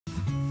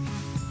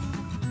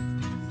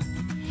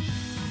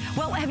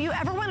Well, have you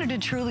ever wanted to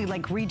truly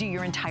like redo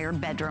your entire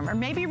bedroom or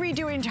maybe redo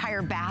your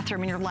entire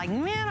bathroom and you're like,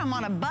 man, I'm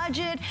on a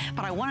budget,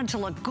 but I want it to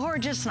look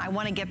gorgeous and I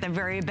want to get the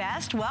very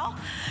best? Well,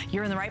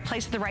 you're in the right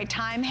place at the right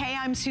time. Hey,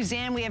 I'm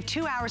Suzanne. We have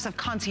 2 hours of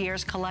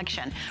Concierge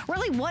collection.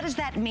 Really, what does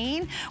that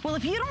mean? Well,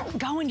 if you don't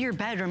go into your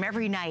bedroom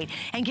every night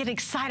and get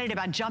excited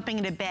about jumping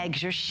into bed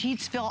because your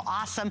sheets feel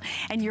awesome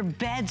and your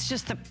bed's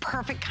just the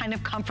perfect kind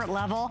of comfort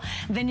level,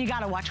 then you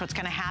got to watch what's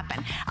going to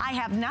happen. I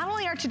have not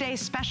only our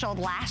today's special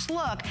last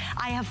look,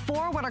 I have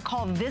 4 what are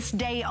called this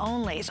day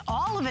onlys.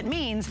 All of it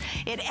means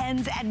it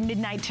ends at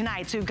midnight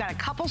tonight. So we've got a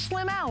couple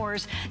slim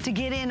hours to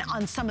get in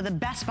on some of the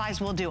best buys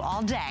we'll do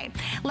all day.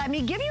 Let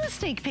me give you a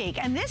sneak peek,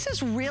 and this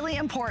is really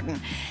important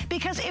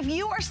because if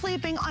you are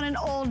sleeping on an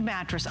old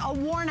mattress, a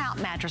worn out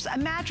mattress, a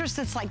mattress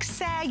that's like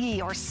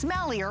saggy or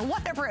smelly or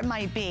whatever it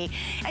might be,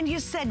 and you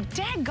said,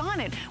 daggone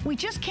it, we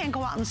just can't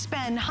go out and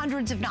spend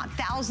hundreds if not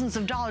thousands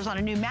of dollars on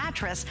a new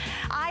mattress,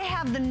 I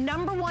have the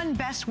 #1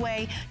 best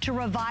way to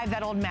revive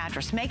that old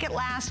mattress. Make it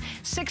last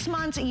 6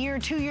 months, a year,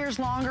 2 years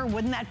longer.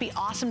 Wouldn't that be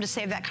awesome to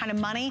save that kind of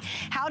money?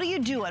 How do you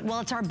do it? Well,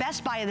 it's our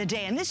best buy of the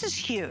day, and this is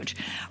huge.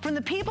 From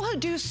the people who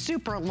do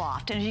Super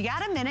Loft, and if you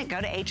got a minute, go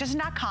to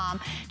hsn.com,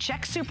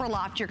 check Super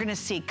Loft. You're gonna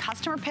see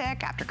customer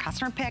pick after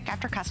customer pick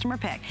after customer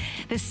pick.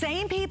 The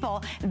same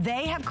people,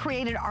 they have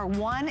created our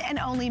one and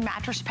only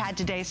mattress pad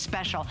today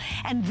special.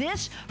 And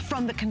this,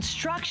 from the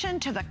construction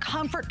to the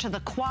comfort to the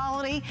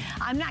quality,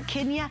 I'm not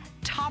kidding you,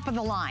 top of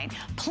the line.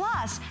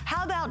 Plus,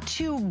 how about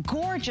 2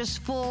 gorgeous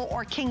full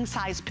or king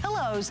size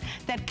pillows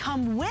that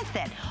come with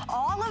it?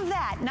 All of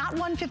that, not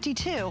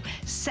 $152,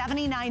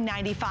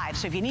 $79.95.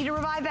 So if you need to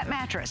revive that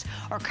mattress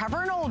or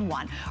cover an old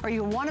one, or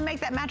you want to make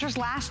that mattress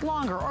last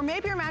longer, or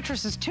maybe your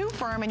mattress is too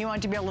firm and you want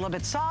it to be a little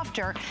bit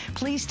softer,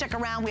 please stick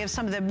around. We have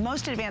some of the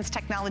most advanced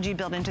technology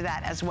built into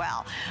that as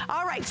well.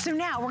 All right, so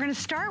now we're going to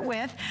start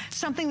with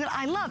something that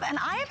I love, and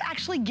I have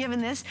actually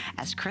given this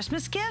as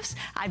Christmas gifts.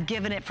 I've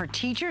given it for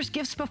teachers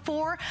gifts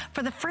before.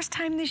 For the first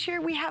time this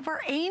year, we have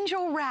our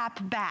angel wrap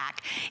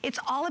back. It's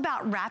all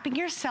about wrapping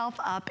yourself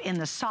up in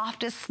the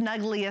softest,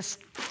 snuggliest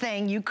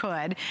thing you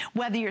could,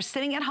 whether you're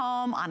sitting at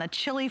home on a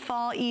chilly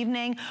fall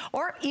evening,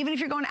 or even if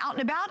you're going out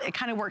and about, it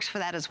kind of works for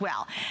that as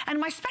well. And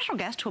my special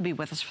guest who will be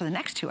with us for the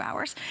next 2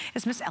 hours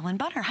is Miss Ellen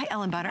Butter. Hi,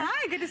 Ellen Butter.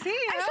 Hi, good to see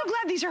you. I'm so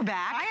glad these are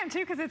back. I am too,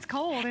 because it's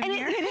cold in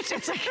here.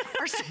 It's like,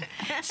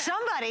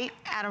 somebody,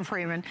 Adam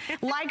Freeman,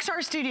 likes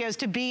our studios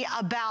to be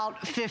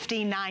about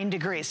 59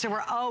 degrees, so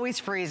we're always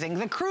freezing.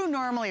 The crew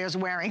normally is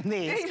wearing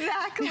these.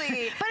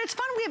 Exactly. But it's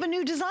fun, we have a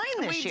new design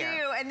this year. We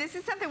do, and this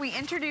is something we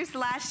introduced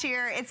last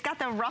year. It's got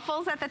the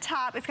ruffles at the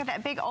top, it's got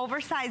that big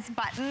oversized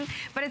button,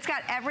 but it's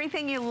got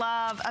everything you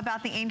love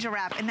about the angel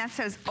wrap, and that's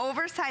those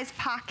oversized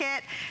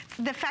pocket,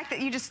 the fact that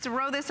you just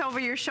throw this over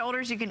your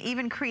shoulders, you can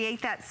even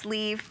create that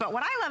sleeve. But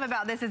what I love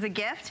about this as a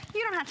gift,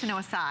 you don't have to know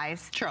a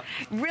size. True.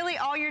 Really,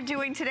 all you're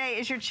doing today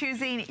is you're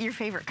choosing your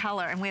favorite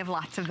color, and we have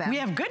lots of them. We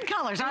have good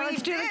colors. All right,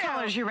 let's do the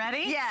colors. You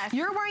ready? Yes.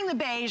 You're wearing the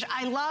beige.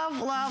 I love,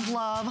 love,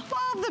 love,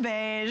 love the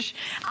beige.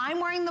 I'm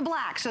wearing the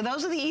black. So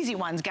those are the easy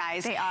ones,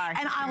 guys. They are.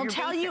 And I will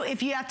tell you,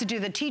 if you have to do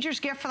the teacher's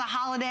gift for the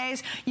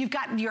holidays, you've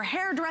got your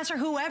hairdresser,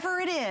 whoever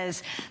it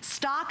is,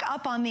 stock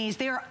up on these.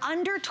 They are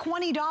under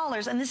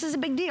 $20, and this is a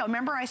big deal.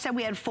 Remember I said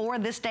we had 4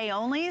 this day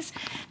onlys?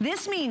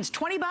 This means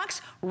 20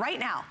 bucks right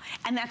now,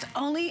 and that's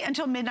only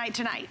until midnight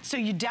tonight. So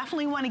you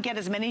definitely want to get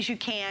as many as you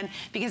can,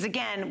 because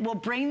again, we'll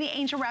bring the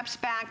angel wraps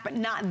back, but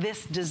not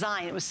this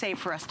design. It was saved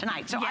for us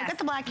tonight. So yes. I've got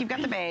the black, you've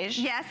got the beige.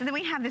 Yes, and then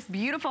we have this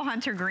beautiful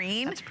hunter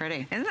green. That's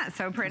pretty. Isn't that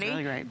so pretty? It's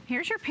really great.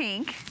 Here's your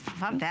pink.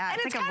 Love that.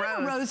 And it's like kind a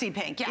of a rosy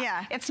pink.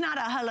 Yeah. It's not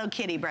a Hello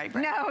Kitty bright.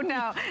 No,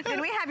 no.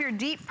 Then we have your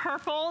deep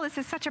purple. This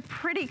is such a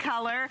pretty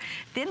color.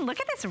 Then look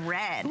at this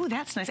red. Ooh,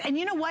 that's nice. And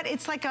you know what?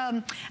 It's like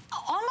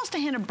almost a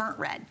hint of burnt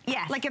red.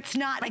 Yes. Like it's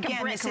not, like again,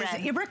 a brick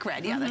red. A brick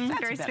red. Yeah, that's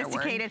very a better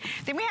sophisticated. Word.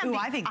 Then we have the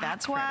I think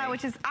that's aqua, pretty.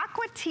 which is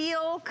aqua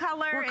teal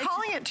color. We're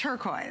calling it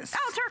turquoise.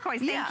 Oh,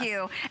 turquoise, thank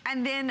you.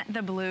 And then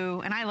the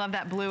blue, and I love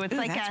that blue. It's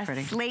like a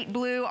pretty. Slate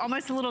blue,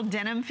 almost a little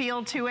denim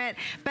feel to it.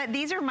 But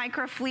these are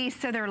micro fleece,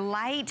 so they're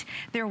light,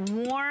 they're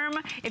warm.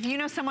 If you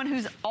know someone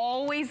who's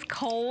always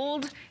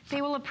cold,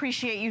 they will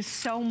appreciate you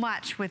so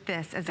much with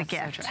this as a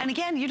gift. So and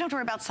again, you don't have to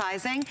worry about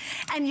sizing,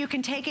 and you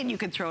can take it and you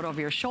can throw it over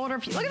your shoulder.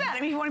 If you, look at that,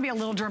 I mean, if you want to be a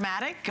little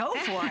dramatic, go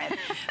for it.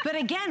 But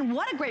again,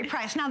 what a great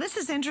price. Now, this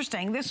is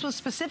interesting. This was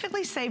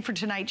specifically saved for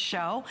tonight's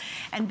show,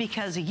 and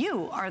because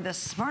you are the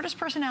smartest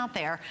person out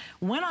there,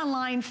 went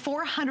online,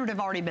 400 have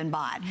already been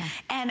bought. Yeah.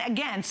 And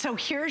again, so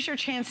here's your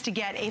chance to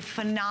get a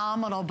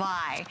phenomenal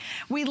buy.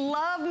 We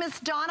love Miss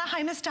Donna.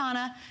 Hi, Miss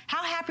Donna.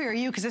 How happy are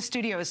you? Because this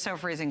studio is so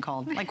freezing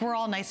cold. Like, we're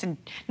all nice and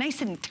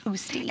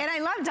toasty. And I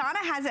love Donna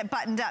has it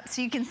buttoned up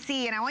so you can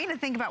see, and I want you to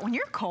think about when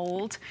you're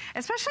cold,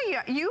 especially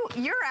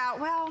you're out,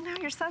 well, now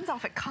your son's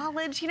off at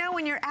college, you know,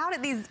 when you're out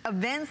at these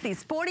events, these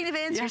sporting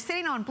events, you're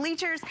sitting on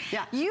bleachers,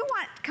 you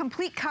want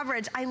complete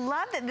coverage. I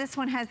love that this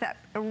one has that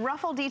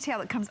ruffle detail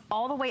that comes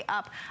all the way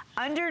up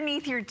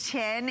underneath your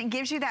chin. It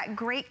gives you that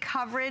great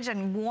coverage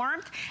and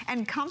warmth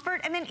and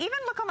comfort. And then even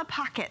look on the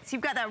pockets.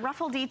 You've got that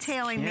ruffle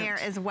detailing there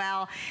as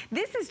well.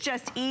 This is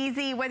just easy.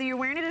 easy, whether you're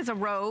wearing it as a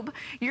robe,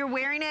 you're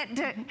wearing it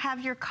to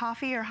have your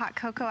coffee or hot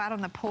cocoa out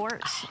on the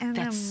porch in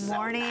the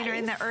morning or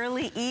in the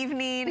early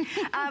evening.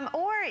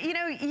 Or, you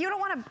know, you don't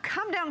want to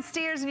come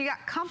downstairs and you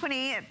got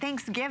company at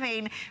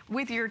Thanksgiving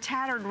with your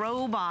tattered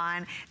robe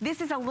on.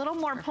 This is a little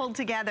more pulled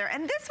together.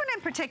 And this one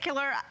in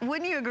particular,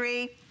 wouldn't you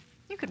agree?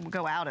 You could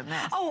go out in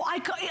this. Oh,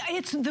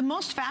 it's the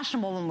most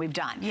fashionable one we've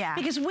done. Yeah.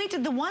 Because we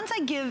did the ones I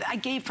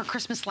gave for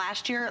Christmas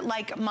last year,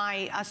 like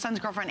my son's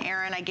girlfriend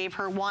Erin, I gave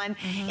her one.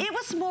 It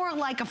was more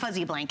like a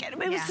fuzzy blanket.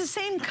 It was the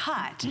same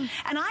cut.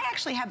 And I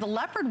actually have the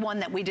leopard one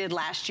that we did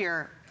last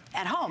year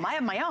at home. I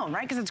have my own,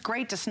 right? Because it's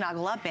great to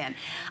snuggle up in.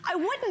 I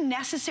wouldn't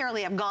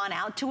necessarily have gone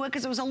out to it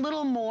because it was a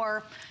little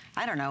more,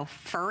 I don't know,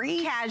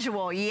 furry?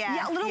 Casual, yes.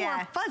 Yeah, a little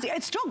more fuzzy.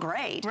 It's still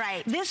great.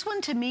 Right. This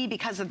one to me,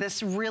 because of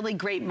this really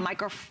great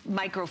micro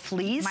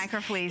fleece.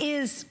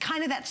 Is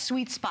kind of that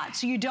sweet spot.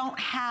 So you don't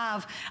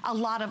have a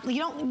lot of,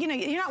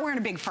 you're not wearing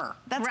a big fur.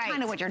 That's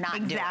kind of what you're not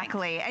doing.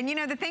 Exactly. And you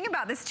know, the thing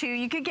about this too,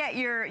 you could get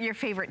your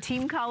favorite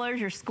team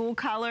colors, your school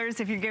colors,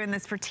 if you're giving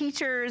this for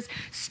teachers,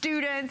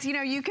 students, you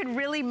know, you could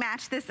really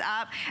match this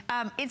up.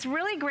 It's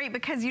really great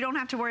because you don't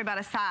have to worry about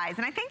a size.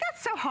 And I think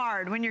that's so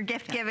hard when you're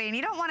gift giving.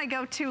 You don't want to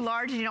go too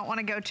large and you don't want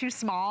to go too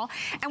small.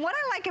 And what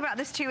I like about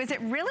this too is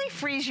it really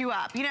frees you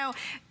up. You know,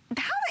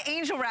 how the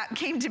angel wrap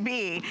came to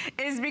be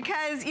is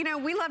because, you know,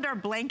 we loved our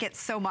blankets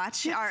so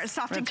much, our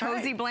soft and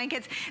cozy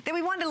blankets, that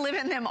we wanted to live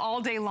in them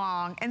all day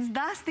long. And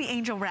thus the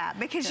angel wrap,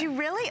 because you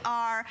really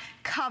are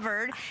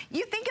covered.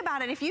 You think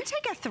about it, if you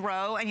take a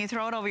throw and you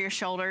throw it over your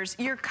shoulders,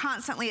 you're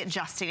constantly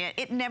adjusting it.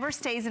 It never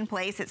stays in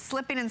place. It's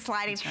slipping and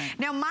sliding.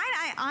 Now mine,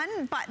 I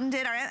unbuttoned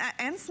it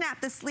or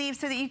unsnapped the sleeve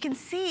so that you can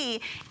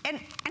see, and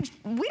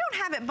we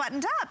don't have it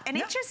buttoned up, and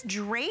it just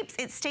drapes.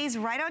 It stays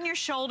right on your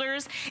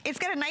shoulders. It's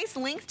got a nice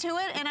length to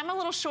it, and I'm a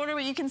little shorter,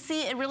 but you can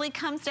see it really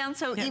comes down,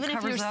 so even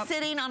if you're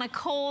sitting on a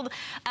cold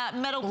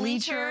metal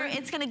bleacher,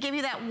 it's gonna give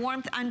you that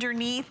warmth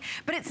underneath,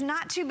 but it's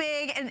not too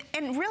big,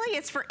 and really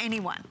it's for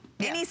anyone.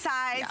 Any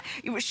size,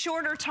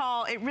 short or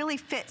tall, it really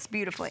fits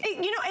beautifully.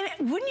 You know,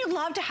 and wouldn't you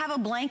love to have a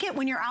blanket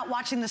when you're out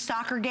watching the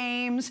soccer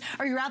games,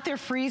 or you're out there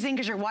freezing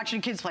because you're watching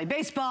kids play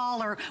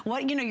baseball, or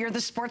what, you know, you're the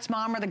sports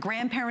mom or the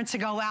grandparents to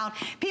go out.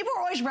 People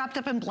are always wrapped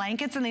up in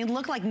blankets and they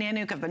look like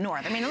Nanook of the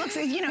North. I mean, it looks,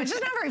 you know, it's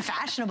just not very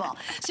fashionable.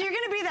 So you're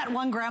gonna be that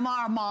one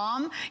grandma or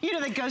mom, you know,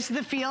 that goes to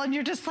the field and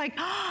you're just like,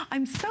 oh,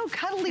 I'm so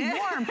cuddly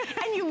warm.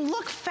 And you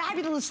look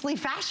fabulously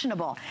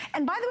fashionable.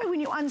 And by the way, when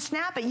you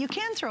unsnap it, you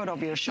can throw it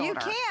over your shoulder.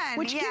 You can,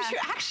 which gives you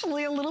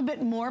actually a little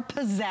bit more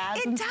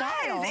pizzazz and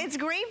style. It's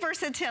great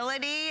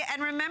versatility,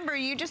 and remember,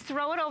 you just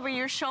throw it over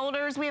your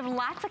shoulders. We have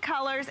lots of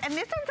colors, and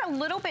this one's a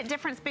little bit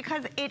different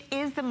because it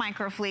is the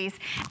micro fleece.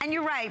 And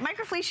you're right,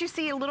 micro fleece you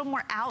see a little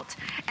more out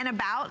and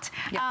about.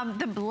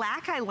 The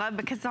black I love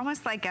because it's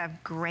almost like a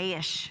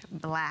grayish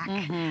black.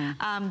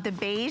 The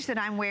beige that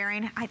I'm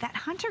wearing, that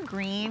hunter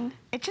green,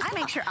 it just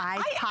makes your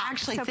eyes pop. I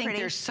actually think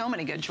there's so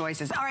many good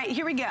choices. All right,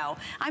 here we go.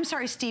 I'm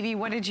sorry, Stevie,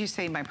 what did you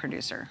say, my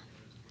producer?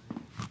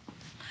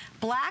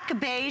 Black,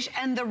 beige,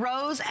 and the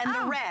rose and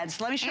the reds.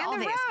 Let me show all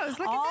these.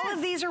 All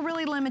of these are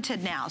really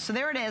limited now. So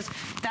there it is.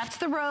 That's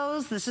the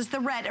rose. This is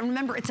the red. And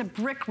remember, it's a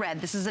brick red.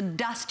 This is a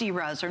dusty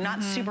rose. They're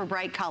not super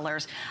bright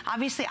colors.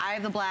 Obviously, I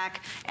have the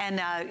black,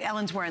 and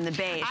Ellen's wearing the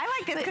beige. I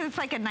like this because it's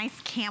like a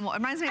nice camel. It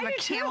reminds me of a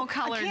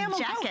camel-colored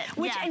jacket.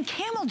 And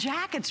camel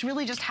jackets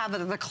really just have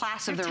the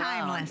class of their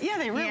own. Yeah,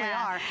 they really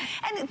are.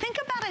 And think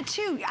about it,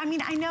 too. I mean,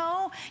 I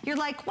know you're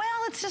like, well,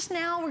 it's just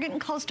now. We're getting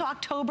close to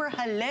October.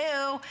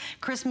 Hello.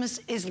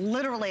 Christmas is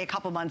literally a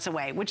couple months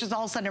away, which is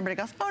all of a sudden everybody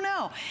goes, oh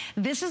no.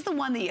 This is the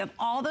one that you have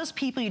all those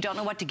people you don't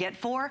know what to get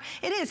for.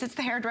 It is. It's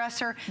the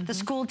hairdresser, the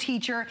school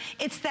teacher.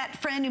 It's that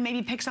friend who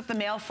maybe picks up the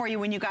mail for you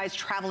when you guys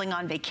traveling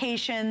on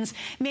vacations.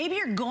 Maybe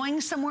you're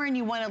going somewhere and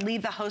you want to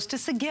leave the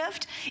hostess a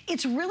gift.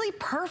 It's really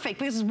perfect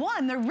because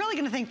one, they're really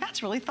going to think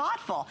that's really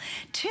thoughtful.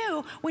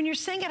 Two, when you're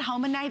sitting at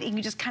home at night and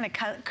you just kind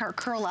of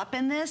curl up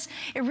in this,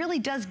 it really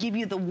does give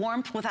you the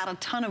warmth without a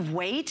ton of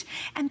weight.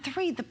 And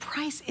three, the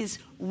price is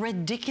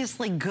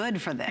ridiculously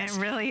good for this. It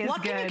really is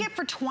What can you get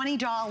for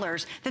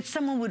 $20 that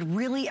someone would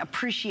really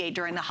appreciate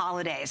during the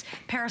holidays?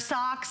 Pair of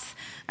socks,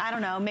 I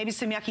don't know, maybe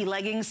some yucky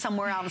leggings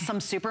somewhere out of some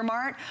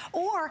supermart,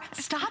 or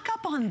stock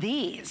up on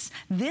these.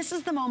 This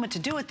is the moment to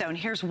do it though, and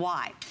here's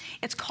why.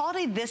 It's called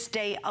a this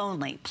day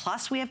only,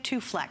 plus we have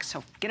 2 flex,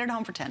 so get it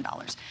home for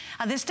 $10.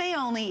 This day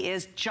only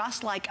is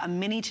just like a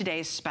mini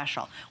today's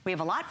special. We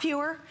have a lot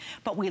fewer,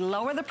 but we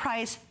lower the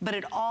price, but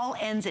it all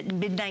ends at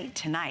midnight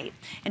tonight.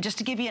 And just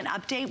to give you an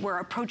update, we're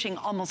approaching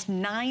almost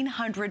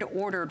 900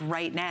 ordered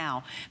right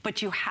now,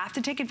 but you have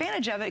to take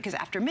advantage of it because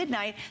after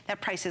midnight,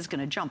 that price is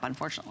gonna jump,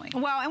 unfortunately.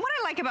 Well, and what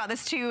I like about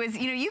this too is,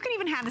 you know, you can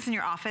even have this in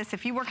your office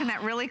if you work in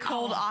that really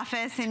cold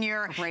office and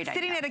you're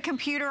sitting at a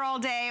computer all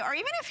day, or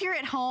even if you're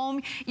at home,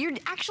 you're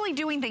actually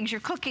doing things, you're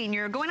cooking,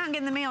 you're going out and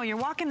getting the mail, you're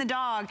walking the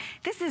dog.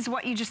 This is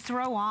what you just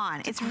throw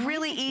on. It's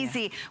really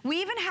easy.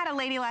 We even had a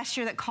lady last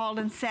year that called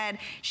and said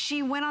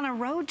she went on a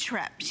road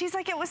trip. She's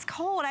like, it was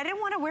cold. I didn't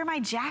want to wear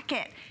my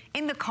jacket.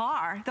 in the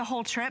car the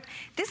whole trip.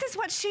 This is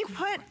what she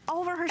put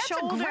over her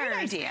shoulders. That's a great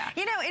idea.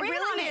 You know, it really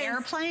on an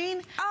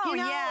airplane. Oh, you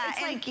know, yeah.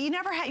 It's like you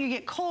never you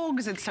get cold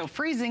because it's so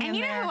freezing in there. And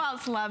you know who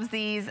else loves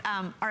these?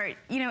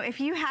 You know, if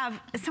you have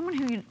someone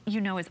who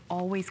you know is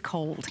always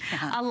cold,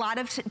 a lot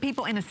of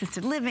people in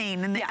assisted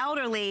living and the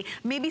elderly,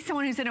 maybe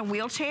someone who's in a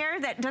wheelchair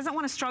that doesn't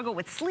want to struggle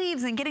with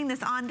sleeves and getting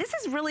this on. This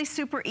is really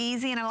super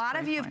easy, and a lot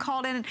of you have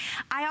called in.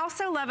 I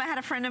also love, I had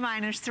a friend of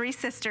mine, there's 3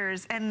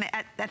 sisters, and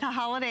at the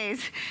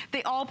holidays,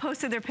 they all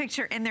posted their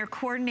picture in their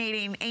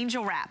coordinating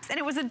angel wraps, and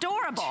it was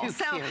adorable.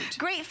 So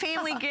great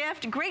family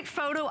gift, great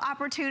photo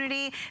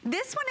opportunity.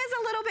 This one is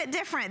a little bit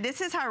different.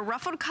 This is our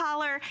ruffled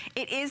collar.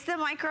 It is the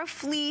micro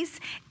fleece.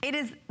 It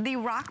is the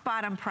rock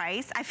bottom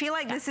price. I feel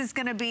like this is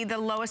gonna be the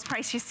lowest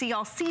price you see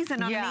all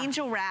season on an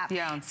angel wrap.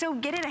 So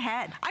get it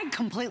ahead. I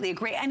completely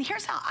agree. And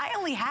here's how I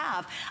only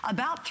have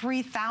about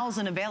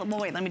 3,000 available.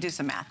 Wait, let me do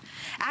some math.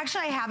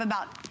 Actually, I have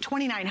about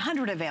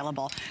 2,900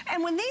 available.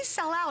 And when these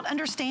sell out,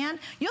 understand,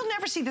 you'll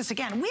never see this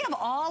again. We have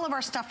all of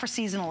our stuff for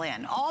seasonal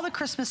in. All the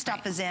Christmas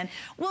stuff is in.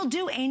 We'll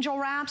do angel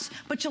wraps,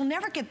 but you'll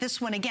never get this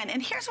one again.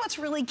 And here's what's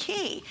really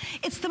key.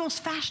 It's the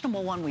most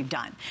fashionable one we've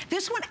done.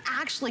 This one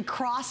actually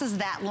crosses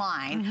that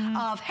line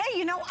of, hey,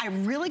 you know, I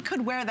really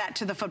could wear that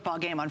to the football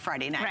game on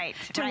Friday night.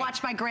 To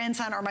watch my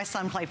grandson or my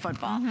son play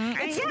football.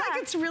 It's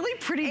like, it's really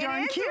pretty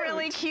darn cute. It is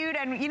really cute.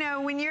 And you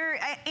know, when you're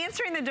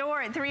answering the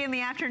door at 3 in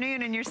the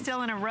afternoon and you're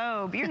still in a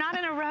robe, you're not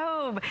in a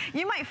robe.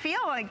 You might feel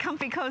like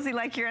comfy cozy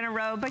like you're in a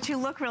robe, but you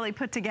look really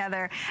put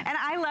together. And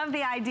I love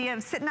the idea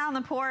of sitting out on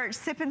the porch,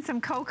 sipping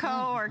some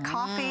cocoa or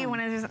coffee when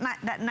there's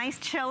that nice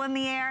chill in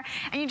the air.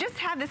 And you just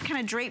have this kind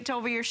of draped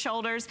over your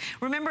shoulders.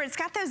 Remember, it's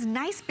got those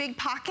nice big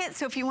pockets.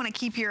 So if you want to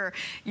keep your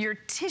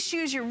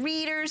tissues, your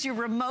readers, your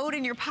remote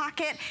in your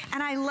pocket.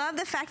 And I love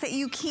the fact that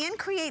you can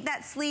create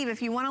that sleeve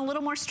if you want a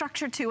little more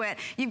structure to it.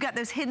 You've got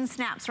those hidden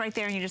snaps right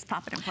there and you just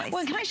pop it in place.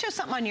 Well, can I show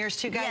something on yours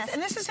too, guys?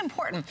 And this is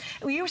important.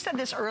 You said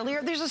this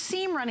earlier. There's a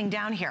seam running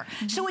down here.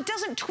 So it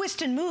doesn't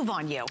twist and move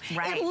on you.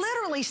 It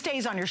literally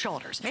stays on your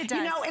shoulders. It does.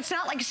 You know, it's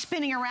not like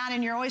spinning around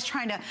and you're always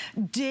trying to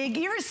dig.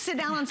 You ever sit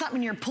down on something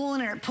and you're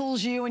pulling and it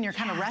pulls you and you're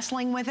kind of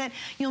wrestling with it?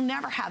 You'll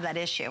never have that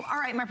issue. All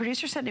right, my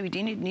producer said we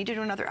need to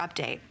do another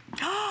update.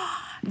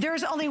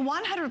 There's only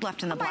 100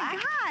 left in the black.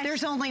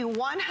 There's only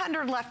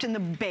 100 left in the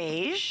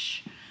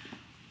beige.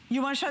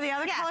 You want to show the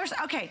other colors?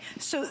 Okay,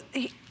 so...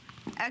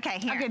 Okay,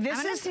 here. Okay,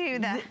 this is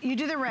you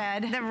do the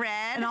red. The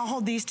red. And I'll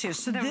hold these two.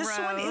 So this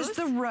one is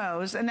the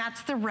rose, and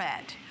that's the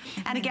red.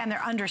 And again,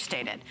 they're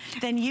understated.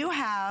 Then you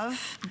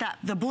have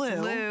the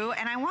blue.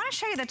 And I want to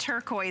show you the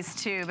turquoise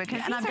too,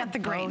 because I've got the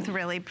green. Both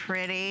really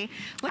pretty.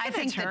 Look at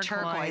the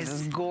turquoise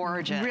is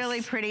gorgeous.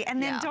 Really pretty.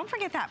 And then don't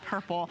forget that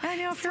purple. I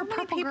know, if you're a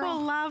purple people girl.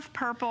 love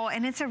purple,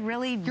 and it's a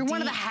really You're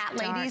one of the hat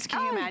ladies,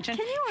 can you imagine?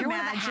 Can you if you're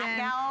imagine? One of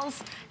the hat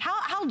gals,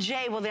 how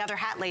Jay will the other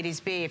hat ladies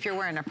be if you're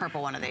wearing a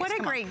purple one of these? What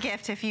a great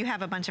gift if you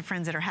have a bunch of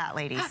friends that are hat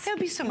ladies. That would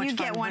be so much fun. You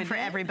get one for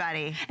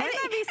everybody.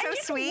 Wouldn't that be so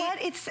sweet? Know what?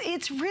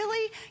 It's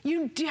really,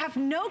 you have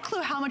no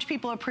clue how much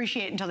people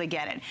appreciate it until they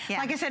get it.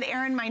 Like I said,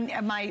 Erin,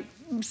 my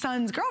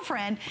son's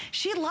girlfriend,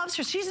 she loves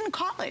her. She's in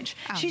college.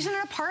 She's in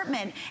an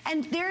apartment,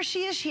 and there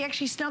she is. She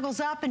actually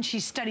snuggles up and she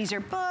studies her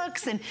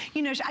books, and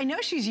you know, I know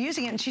she's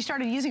using it, and she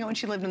started using it when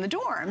she lived in the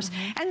dorms.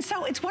 And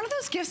so it's one of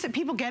those gifts that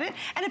people get it,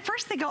 and at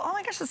first they go, oh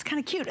my gosh, that's kind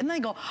of cute, and then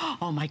they go,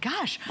 oh my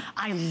gosh,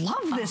 I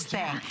love this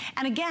thing.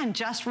 And again,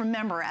 just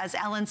remember, as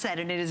Ellen said,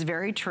 and it is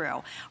very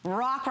true,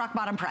 rock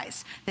bottom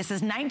price. This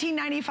is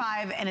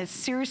 $19.95, and it's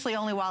seriously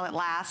only while it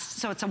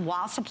lasts, so it's a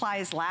while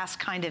supplies last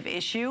kind of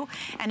issue.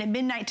 And at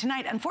midnight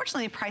tonight,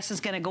 unfortunately, the price is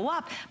going to go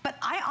up, but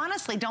I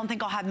honestly don't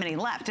think I'll have many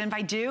left. And if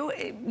I do,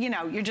 you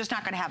know, you're just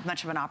not going to have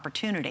much of an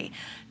opportunity.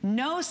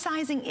 No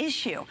sizing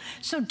issue.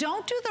 So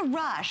don't do the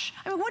rush.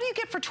 I mean, what do you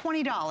get for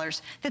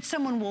 $20 that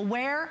someone will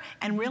wear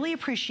and really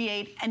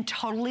appreciate and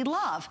totally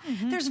love?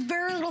 There's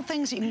very little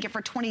things that you can get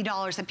for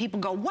 $20 that people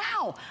go,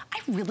 wow, I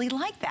really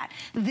like that.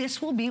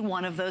 This will be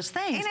one of those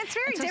things. And it's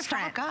very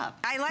different. Stock up.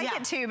 I like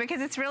it too,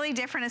 because it's really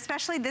different,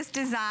 especially this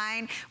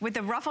design with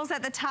the ruffles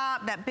at the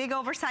top, that big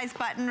oversized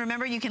button.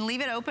 Remember, you can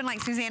leave it open like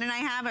Suzanne and I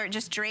have, or it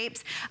just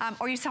drapes.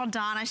 Or you saw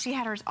Donna, she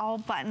had hers all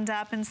buttoned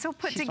up and so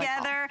put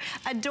together.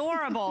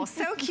 Adorable,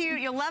 so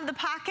cute. You'll love the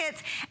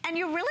pockets, and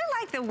you really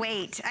like the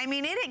weight. I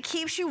mean, it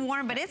keeps you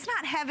warm, but it's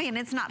not heavy and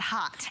it's not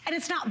hot. And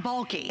it's not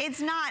bulky. It's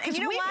not. And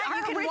you know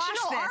what? You can wash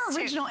this. Our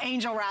original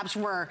angel wraps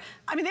were,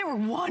 I mean, they were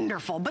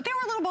wonderful, but they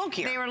were a little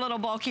bulkier. They were a little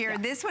bulkier.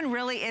 This one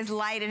really is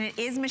light, and it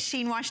is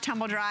machine wash,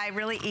 tumble dry,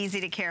 really easy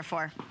to care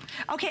for.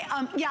 Okay,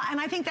 yeah, and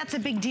I think that's a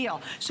big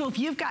deal. So if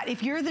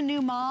you're the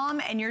new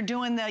mom and you're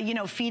doing the, you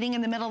know, feeding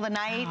in the middle of the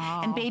night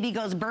and baby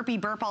goes burpy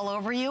burp all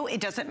over you, it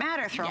doesn't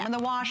matter. Throw them in the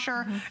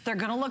washer. They're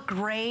gonna look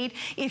great.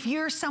 If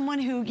you're someone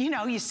who, you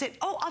know, you sit,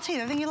 I'll tell you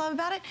the other thing you love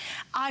about it.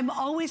 I'm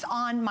always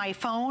on my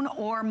phone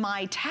or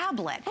my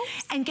tablet.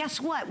 And guess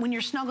what? When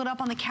you're snuggled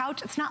up on the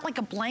couch, it's not like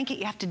a blanket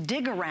you have to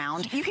dig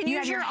around. You can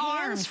use your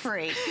hands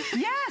free.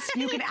 Yes,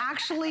 you can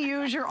actually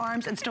use your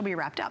arms and still be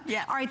wrapped up.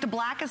 All right, the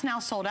black is now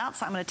sold out,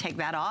 so I'm gonna take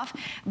that off.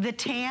 The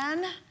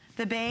tan,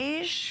 the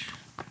beige,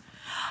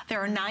 There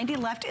are 90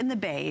 left in the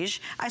beige.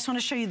 I just want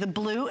to show you the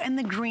blue and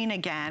the green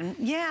again.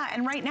 Yeah,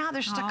 and right now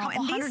there's just a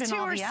couple hundred in all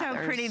the others. These two are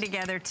so pretty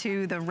together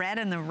too, the red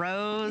and the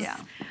rose. Yeah.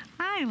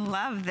 I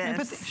love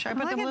this. Should I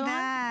put the blue Look at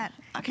that.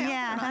 Okay,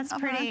 yeah, that's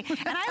pretty. And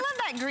I love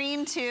that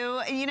green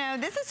too. You know,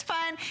 this is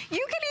fun.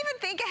 You could even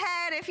think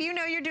ahead if you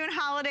know you're doing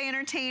holiday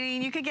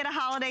entertaining. You could get a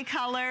holiday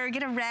color,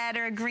 get a red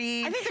or a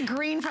green. I think the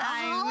green for a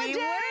holiday.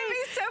 Wouldn't it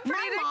be so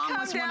pretty to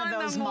come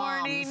down in the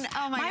morning?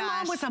 Oh my gosh. My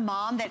mom was a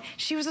mom that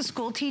she was a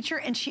school teacher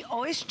and she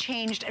always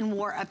changed and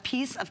wore a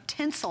piece of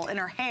tinsel in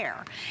her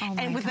hair. Oh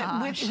my and with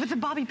a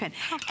bobby pin.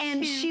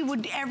 And cute. she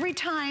would, every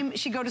time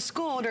she'd go to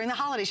school during the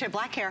holidays, she had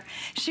black hair,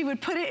 she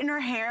would put it in her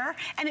hair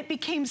and it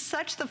became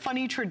such the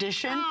funny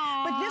tradition.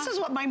 Aww. But this is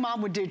what my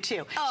mom would do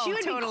too. Oh, she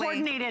would totally. be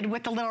coordinated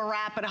with the little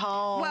wrap at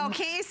home. Well,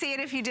 can't you see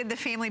it if you did the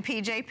family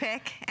PJ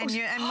pick and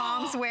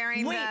mom's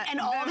wearing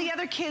all the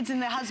other kids in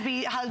the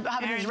husband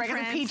his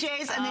regular prints.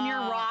 PJs and then you're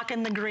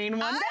rocking the green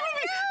one.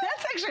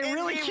 That's actually a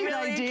really cute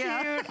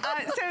idea.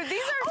 Cute. So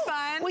these are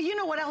fun. Well, you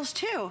know what else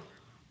too?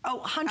 Oh,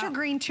 hunter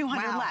green,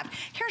 200 left.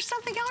 Here's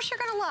something else you're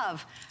gonna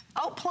love.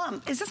 Oh,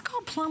 plum. Is this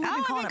called plum? We've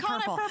been calling it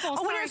purple.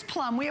 Oh, it is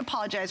plum. We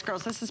apologize,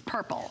 girls. This is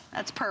purple.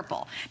 That's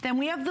purple. Then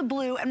we have the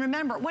blue. And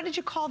remember, what did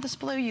you call this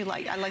blue you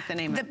like? I like the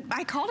name of it.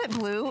 I called it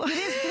blue. It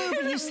is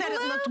blue, but you said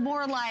it looked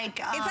more like...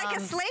 it's like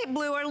a slate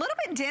blue or a little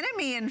bit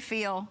denim-y in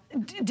feel.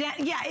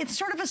 Yeah, it's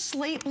sort of a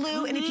slate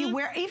blue. And if you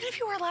wear, even if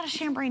you wear a lot of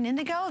chambray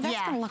indigo,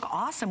 that's going to look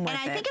awesome with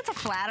it. And I think it's a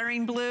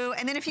flattering blue.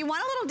 And then if you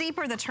want a little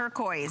deeper, the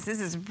turquoise. This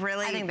is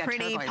really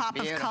pretty pop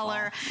of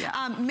color.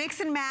 Yeah. Mix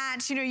and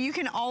match. You know, you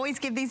can always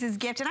give these as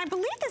gift. And I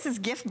believe this is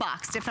gift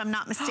boxed, if I'm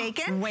not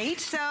mistaken.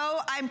 Wait. So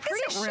I'm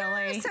pretty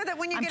sure so that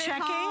when you get it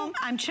home.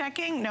 I'm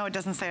checking. No, it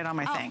doesn't say it on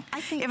my thing. I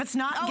think if it's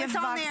not gift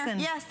box, then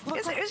yes.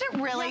 Is it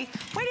really?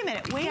 Yes. Wait a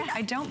minute. Wait,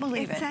 I don't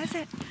believe it. It says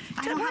it.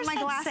 I don't have my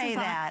glasses say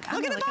on. that.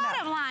 Look at the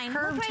bottom line.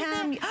 Curved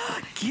hem.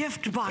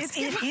 Gift box.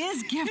 It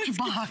is gift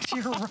box.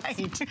 You're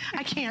right.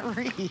 I can't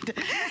read.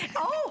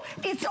 Oh,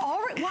 it's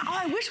already. Wow,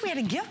 I wish we had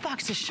a gift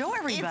box to show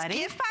everybody.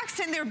 It's gift boxed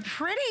and they're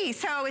pretty,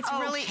 so it's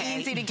really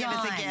easy to give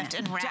as a gift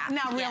and wrap.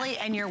 Now, really,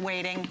 and you're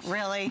waiting,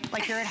 really,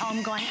 like you're at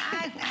home going,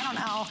 I don't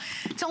know.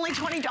 It's only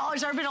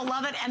 $20. Everybody will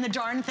love it, and the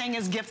darn thing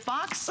is gift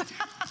box.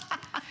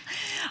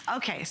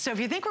 Okay, so if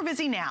you think we're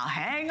busy now,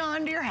 hang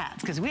on to your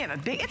hats because we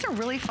have it's a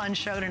really fun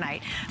show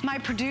tonight. My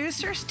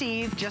producer,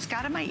 Steve, just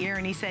got in my ear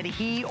and he said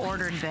he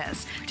ordered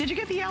this. Did you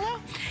get the yellow?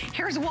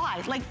 Here's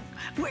why. Like,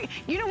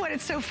 you know what?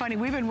 It's so funny.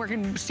 We've been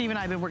working, Steve and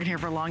I have been working here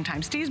for a long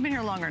time. Steve's been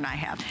here longer than I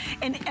have.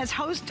 And as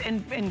host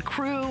and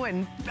crew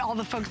and all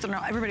the folks that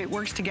know, everybody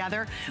works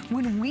together,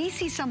 when we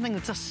see something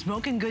that's a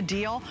smoking good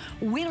deal,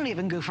 we don't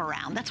even goof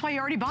around. That's why you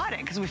already bought it,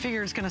 because we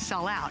figure it's going to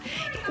sell out.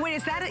 Wait,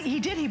 is that it? He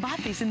did. He bought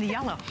these in the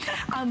yellow.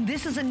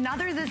 This is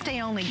another this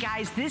day only.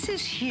 Guys, this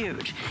is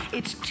huge.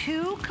 It's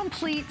 2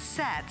 complete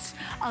sets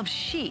of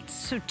sheets.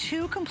 So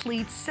 2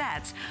 complete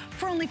sets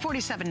for only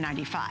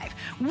 $47.95.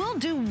 We'll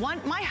do one.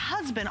 My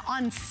husband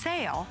on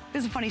sale,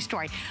 this is a funny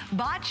story,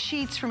 bought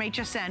sheets from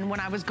HSN when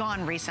I was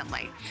gone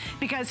recently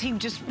because he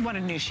just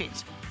wanted new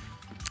sheets.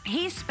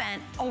 He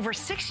spent over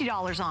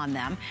 $60 on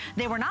them.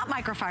 They were not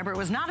microfiber. It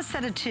was not a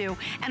set of 2.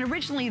 And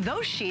originally,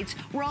 those sheets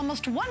were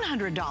almost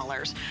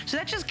 $100. So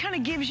that just kind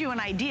of gives you an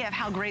idea of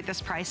how great this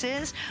price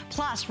is.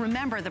 Plus,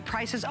 remember, the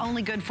price is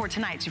only good for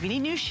tonight. So if you need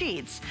new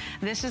sheets,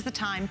 this is the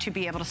time to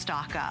be able to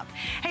stock up.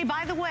 Hey,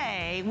 by the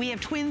way, we have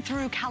Twin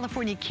Through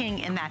California King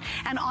in that.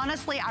 And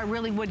honestly, I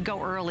really would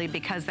go early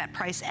because that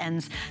price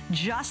ends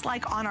just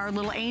like on our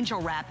little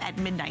angel wrap at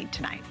midnight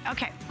tonight.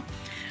 Okay,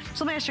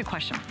 so let me ask you a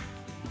question.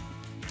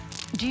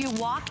 Do you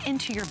walk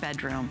into your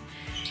bedroom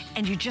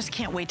and you just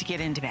can't wait to get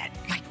into bed?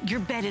 Like, your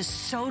bed is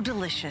so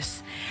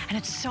delicious and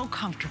it's so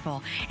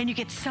comfortable and you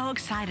get so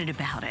excited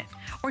about it.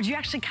 Or do you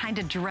actually kind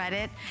of dread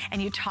it and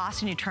you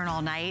toss and you turn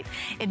all night?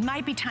 It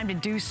might be time to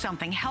do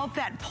something. Help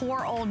that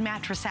poor old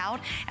mattress out,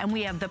 and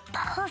we have the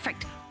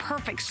perfect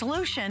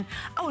solution.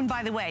 Oh, and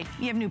by the way,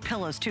 you have new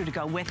pillows too to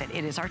go with it.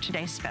 It is our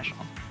today's special.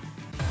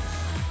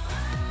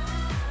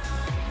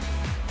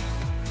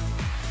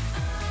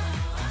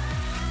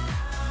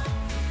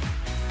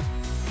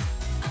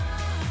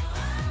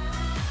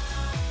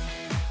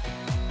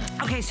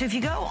 Okay, so if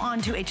you go on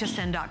to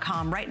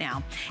hsn.com right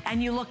now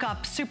and you look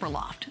up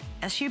Superloft,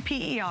 S-U-P-E-R-L-O-F-T,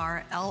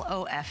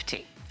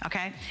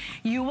 okay?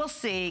 You will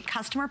see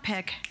customer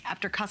pick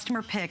after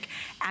customer pick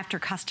after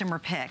customer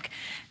pick,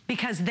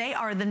 because they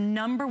are the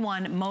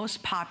 #1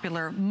 most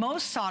popular,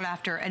 most sought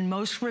after, and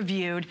most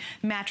reviewed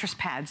mattress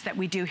pads that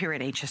we do here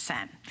at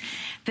HSN.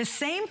 The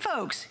same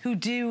folks who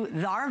do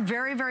our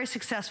very, very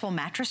successful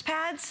mattress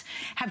pads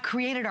have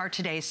created our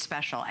today's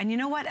special. And you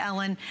know what,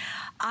 Ellen?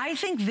 I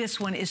think this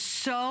one is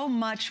so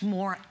much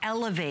more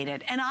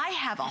elevated. And I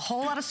have a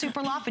whole lot of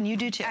Superloft, and you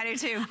do too. I do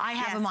too. I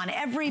have them on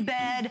every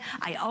bed.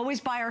 I always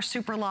buy our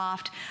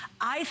Superloft.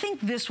 I think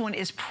this one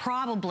is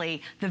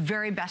probably the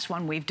very best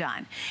one we've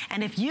done.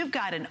 And if you've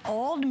got an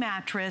old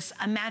mattress,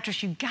 a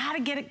mattress you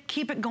gotta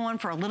keep it going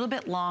for a little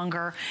bit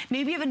longer,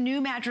 maybe you have a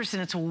new mattress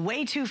and it's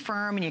way too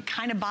firm and you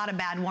kind of bought a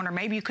bad one, or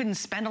maybe you couldn't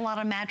spend a lot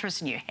on mattress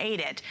and you hate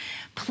it,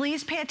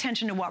 please pay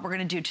attention to what we're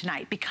gonna do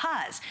tonight,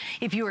 because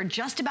if you are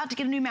just about to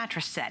get a new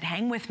mattress set,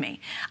 hang with me,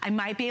 I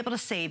might be able to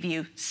save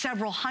you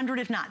several hundred,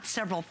 if not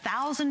several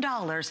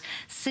 $1,000s,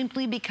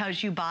 simply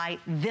because you buy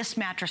this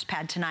mattress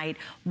pad tonight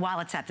while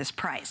it's at this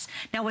price.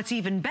 Now, what's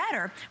even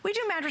better, we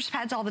do mattress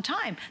pads all the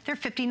time. They're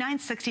 $59,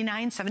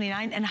 $69,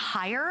 $79 and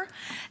higher.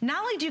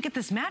 Not only do you get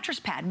this mattress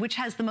pad, which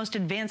has the most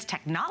advanced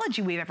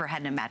technology we've ever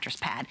had in a mattress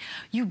pad,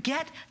 you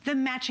get the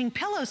matching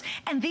pillows.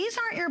 And these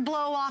aren't your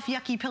blow-off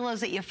yucky pillows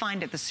that you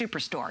find at the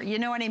superstore. You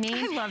know what I mean?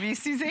 I love you,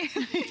 Suzanne.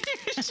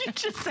 You should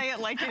just say it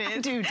like it is. I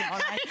do, don't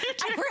I?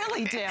 I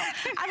really do.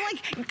 I'm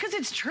like, because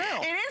it's true.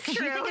 It is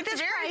true. You think at it's this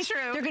very price,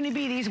 true. They're going to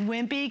be these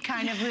wimpy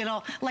kind of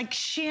little, like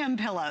sham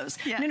pillows.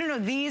 Yes. No.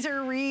 These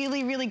are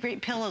really, really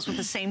great pillows with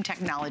the same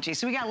technology.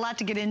 So we got a lot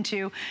to get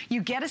into.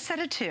 You get a set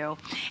of two.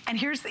 And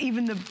here's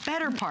even the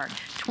better part.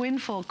 Twin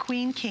full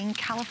queen, king,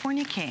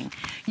 California king.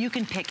 You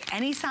can pick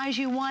any size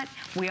you want.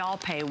 We all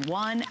pay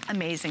one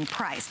amazing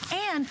price.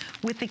 And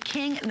with the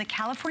king and the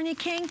California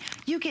king,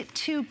 you get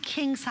two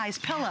king size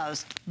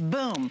pillows.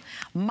 Boom.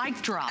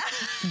 Mic drop.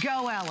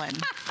 Go, Ellen.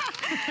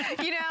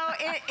 You know,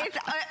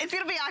 it's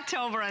going to be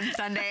October on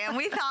Sunday, and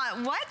we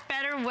thought, what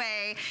better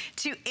way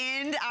to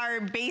end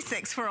our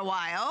basics for a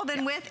while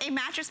than with a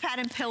mattress pad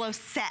and pillow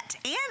set,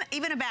 and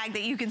even a bag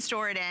that you can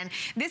store it in.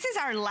 This is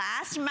our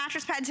last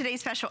Mattress Pad Today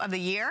special of the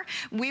year.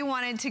 We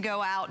wanted to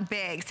go out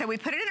big, so we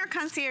put it in our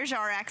Concierge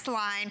RX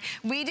line.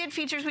 We did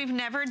features we've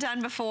never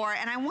done before,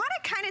 and I want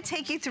to kind of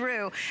take you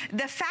through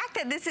the fact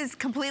that this is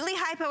completely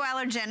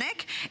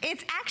hypoallergenic.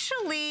 It's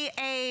actually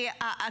a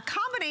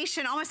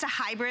combination, almost a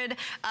hybrid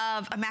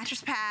of a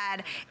mattress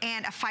pad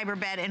and a fiber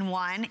bed in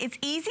one. It's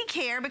easy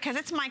care because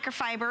it's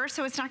microfiber,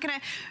 so it's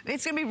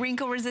gonna be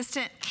wrinkle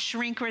resistant,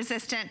 shrink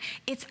resistant.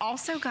 It's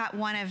also got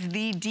one of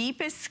the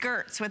deepest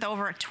skirts with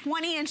over a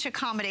 20-inch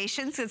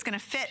accommodation, so it's gonna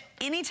fit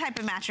any type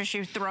of mattress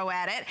you throw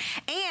at it.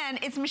 And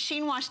it's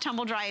machine wash,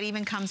 tumble dry. It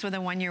even comes with a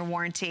 1-year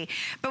warranty.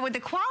 But with the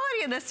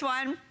quality of this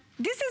one,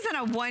 this isn't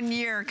a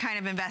 1-year kind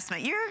of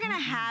investment. You're gonna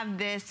have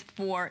this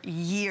for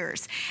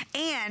years.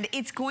 And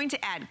it's going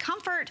to add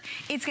comfort,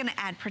 it's gonna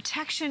add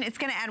protection, it's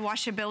gonna add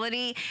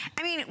washability.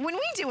 I mean, when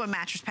we do a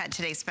Mattress Pad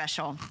Today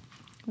special,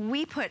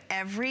 we put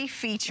every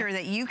feature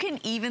that you can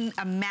even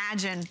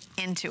imagine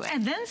into it.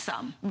 And then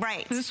some.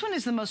 Right. This one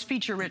is the most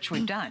feature rich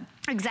we've done.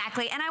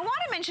 Exactly. And I want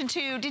to mention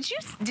too, did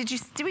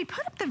we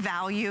put up the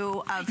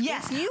value of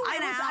yes,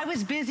 I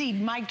was busy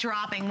mic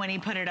dropping when he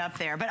put it up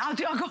there, but I'll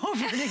go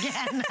over it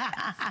again.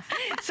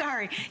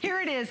 Sorry.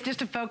 Here it is, just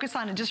to focus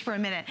on it just for a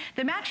minute.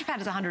 The mattress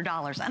pad is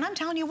 $100, and I'm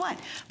telling you what,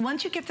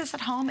 once you get this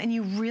at home and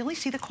you really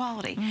see the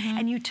quality,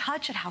 and you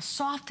touch it, how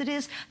soft it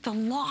is, the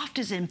loft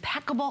is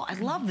impeccable. I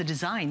love the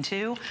design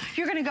too.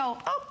 You're gonna go,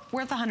 oh,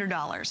 worth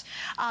 $100.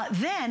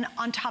 Then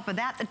on top of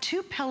that, the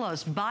two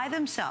pillows by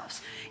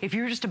themselves, if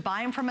you were just to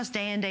buy them from us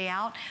day in, day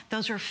out,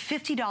 those are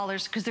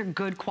 $50 because they're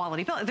good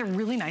quality pillows. They're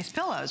really nice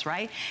pillows,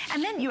 right?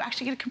 And then you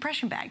actually get a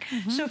compression bag.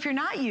 So if you're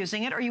not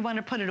using it or you want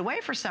to put it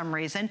away for some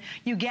reason,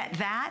 you get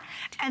that,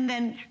 and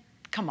then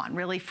come on,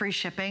 really free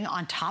shipping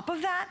on top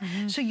of that.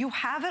 So you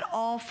have it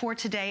all for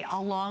today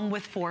along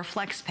with 4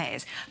 flex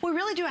pays. We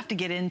really do have to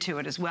get into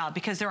it as well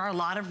because there are a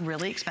lot of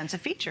really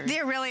expensive features.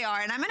 There really are,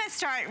 and I'm gonna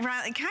start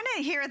kind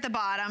of here at the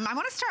bottom. I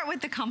wanna start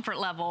with the comfort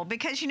level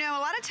because, you know, a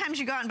lot of times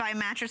you go out and buy a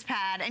mattress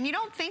pad and you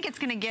don't think it's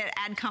gonna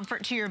add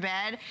comfort to your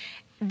bed.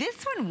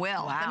 This one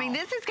will. Wow. I mean,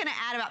 this is gonna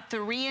add about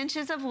 3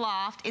 inches of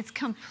loft. It's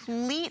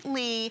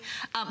completely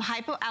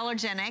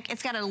hypoallergenic.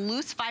 It's got a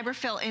loose fiber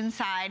fill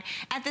inside.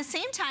 At the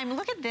same time,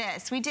 look at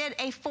this. We did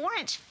a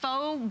 4-inch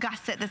faux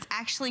gusset that's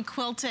actually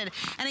quilted,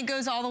 and it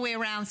goes all the way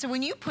around. So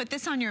when you put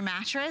this on your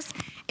mattress,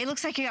 it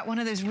looks like you got one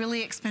of those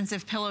really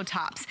expensive pillow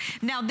tops.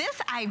 Now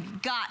this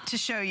I've got to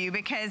show you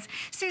because,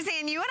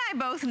 Suzanne, you and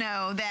I both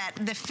know that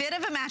the fit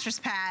of a mattress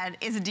pad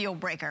is a deal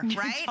breaker,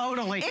 right?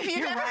 Totally. If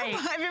you've ever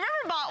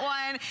bought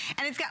one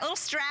and it's got little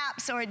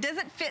straps or it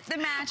doesn't fit the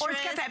mattress. Or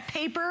it's got that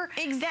paper,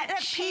 that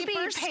cheapy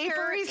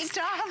papery stuff.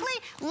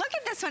 Exactly. Look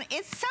at this one.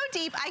 It's so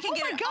deep, I can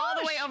get it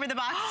all the way over the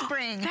box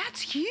spring.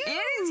 That's huge.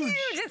 It is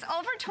huge. It's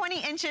over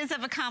 20 inches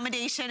of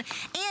accommodation.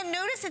 And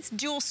notice it's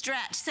dual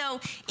stretch. So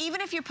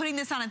even if you're putting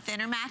this on a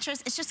thinner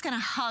mattress, it's just gonna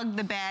hug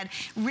the bed,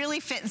 really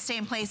fit and stay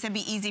in place, and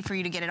be easy for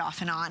you to get it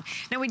off and on.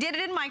 Now we did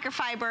it in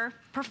microfiber,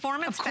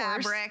 performance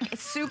fabric.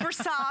 It's super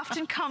soft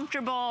and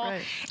comfortable.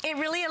 Right. It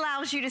really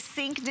allows you to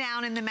sink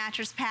down in the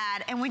mattress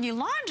pad, and when you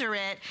launder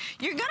it,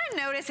 you're gonna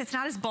notice it's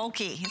not as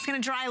bulky. It's gonna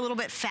dry a little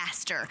bit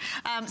faster.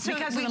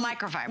 Because of the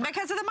microfiber.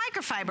 Because of the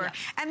microfiber. Yeah.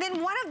 And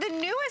then one of the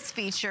newest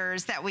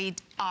features that we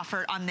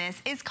offer on this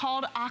is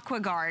called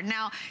AquaGuard.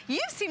 Now,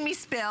 you've seen me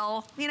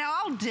spill, you know,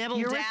 I'll dibble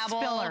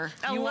dabble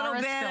a little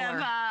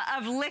bit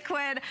of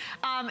liquid,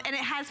 and it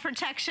has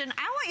protection.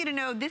 I want you to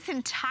know this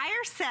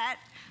entire set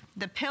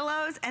the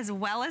pillows as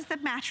well as the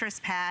mattress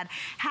pad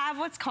have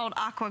what's called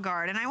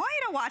AquaGuard. And I want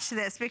you to watch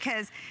this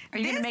because are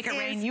you gonna make it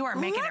rain? You are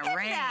making it rain.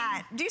 Look at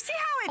that. Do you see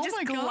how it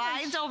just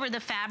glides over the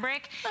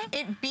fabric?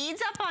 It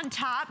beads up on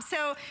top.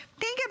 So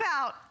think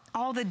about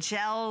all the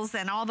gels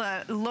and all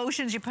the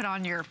lotions you put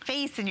on your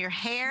face and your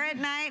hair at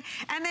night.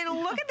 And then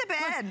look at the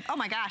bed. Oh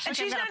my gosh. And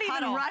she's not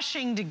even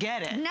rushing to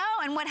get it. No,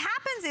 and what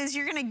happens is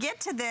you're gonna get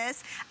to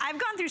this. I've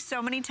gone through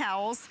so many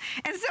towels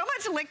and so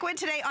much liquid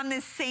today on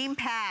this same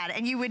pad,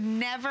 and you would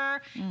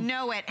never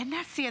know it. And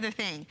that's the other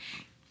thing.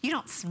 You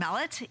don't smell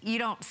it, you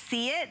don't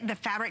see it, the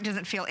fabric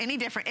doesn't feel any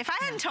different. If I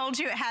hadn't told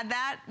you it had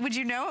that, would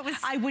you know it was?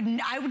 I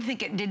would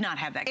think it did not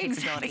have that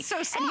capability. Exactly.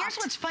 So soft. And here's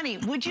what's funny,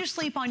 would you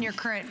sleep on your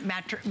current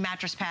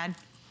mattress pad?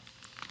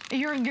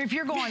 If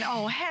you're going,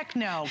 oh, heck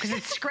no, because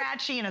it's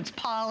scratchy and it's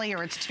poly,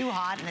 or it's too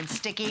hot and it's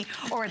sticky,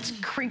 or it's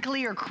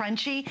crinkly or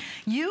crunchy,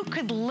 you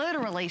could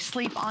literally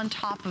sleep on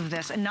top of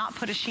this and not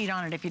put a sheet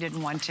on it if you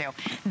didn't want to.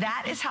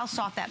 That is how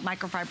soft that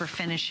microfiber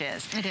finish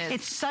is. It is.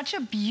 It's such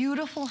a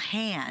beautiful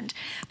hand.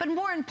 But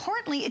more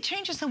importantly, it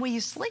changes the way you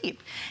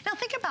sleep. Now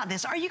think about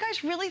this. Are you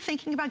guys really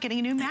thinking about getting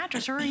a new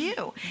mattress, or are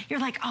you?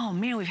 You're like, oh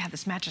man, we've had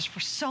this mattress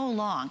for so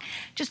long.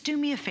 Just do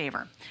me a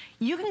favor.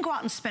 You can go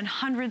out and spend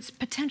hundreds,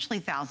 potentially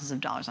thousands of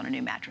dollars on a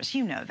new mattress.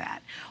 You know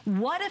that.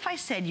 What if I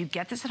said you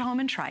get this at home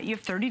and try it? You have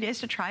 30 days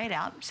to try it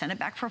out, send it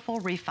back for a full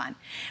refund.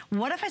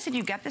 What if I said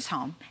you get this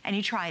home and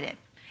you tried it,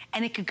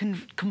 and it could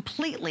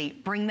completely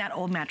bring that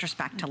old mattress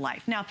back to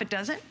life? Now, if it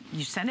doesn't,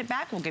 you send it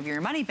back, we'll give you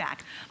your money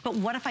back. But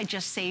what if I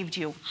just saved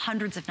you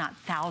hundreds, if not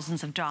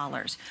thousands of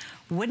dollars?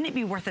 Wouldn't it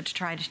be worth it to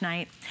try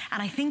tonight?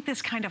 And I think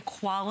this kind of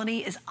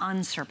quality is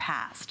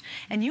unsurpassed.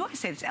 And you always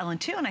say this, Ellen,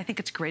 too, and I think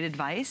it's great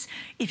advice.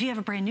 If you have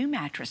a brand new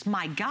mattress,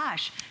 my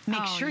gosh,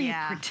 make sure you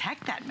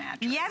protect that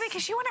mattress. Yeah,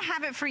 because you want to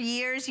have it for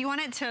years. You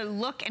want it to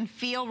look and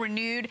feel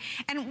renewed.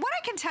 And what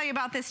I can tell you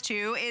about this,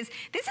 too, is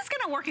this is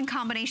going to work in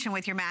combination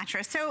with your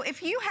mattress. So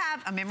if you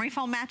have a memory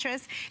foam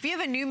mattress, if you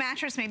have a new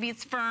mattress, maybe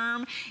it's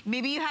firm,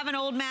 maybe you have an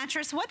old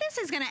mattress, what this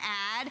is going to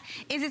add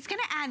is it's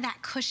going to add that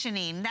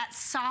cushioning, that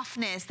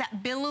softness,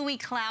 that billowy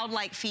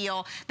cloud-like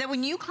feel that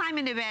when you climb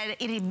into bed,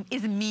 it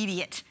is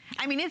immediate.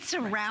 I mean, it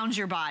surrounds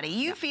your body.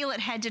 You feel it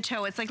head to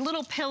toe. It's like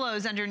little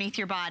pillows underneath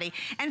your body.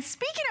 And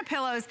speaking of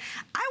pillows,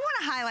 I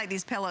want to highlight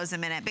these pillows a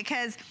minute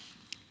because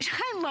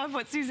I love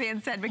what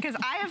Suzanne said, because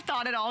I have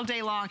thought it all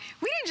day long.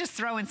 We didn't just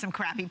throw in some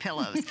crappy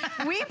pillows.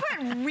 We put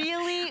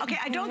really Okay,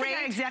 I don't think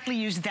I exactly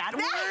used that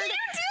word.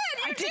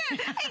 You did.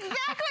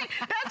 Exactly.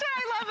 That's what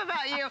I love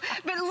about you.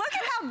 But look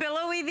at how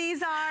billowy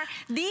these are.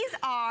 These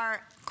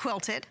are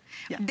quilted.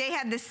 Yeah. They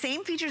have the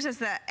same features as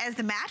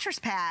the mattress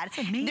pad.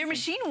 That's amazing. They're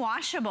machine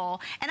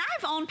washable. And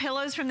I've owned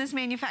pillows from this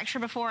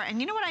manufacturer before, and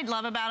you know what I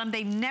love about them?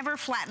 They never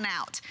flatten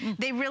out.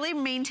 They really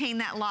maintain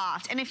that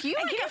loft. And if you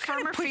like a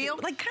firmer feel,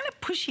 like kind of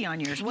pushy on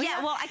yours.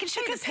 Yeah, well, I can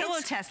show you the pillow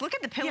test. Look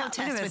at the pillow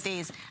test with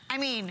these. I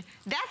mean,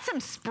 that's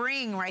some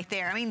spring right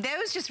there. I mean,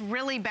 those just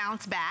really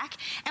bounce back.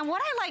 And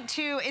what I like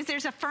too is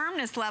there's a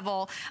firmness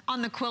level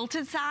on the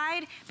quilted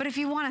side, but if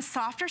you want a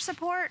softer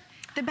support,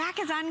 the back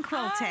is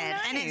unquilted,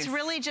 and it's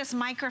really just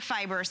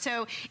microfiber.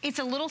 So it's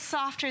a little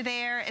softer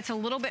there, it's a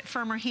little bit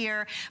firmer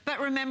here. But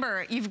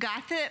remember, you've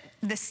got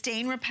the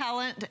stain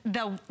repellent,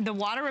 the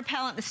water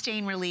repellent, the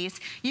stain release.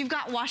 You've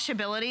got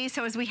washability,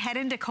 so as we head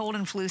into cold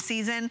and flu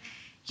season,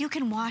 you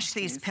can wash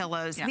these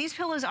pillows. Yeah. These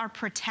pillows are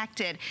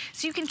protected,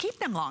 so you can keep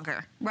them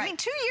longer. Right. I mean,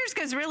 2 years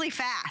goes really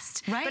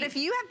fast. Right. But if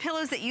you have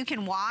pillows that you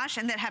can wash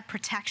and that have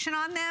protection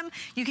on them,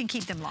 you can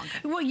keep them longer.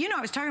 Well, you know,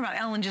 I was talking about,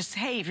 Ellen, just,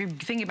 hey, if you're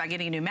thinking about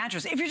getting a new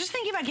mattress, if you're just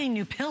thinking about getting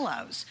new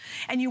pillows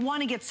and you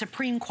want to get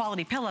supreme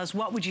quality pillows,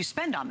 what would you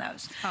spend on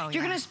those? Oh,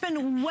 you're going to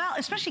spend, well,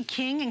 especially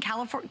king and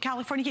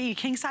California, get you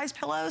king size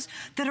pillows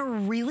that are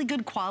really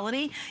good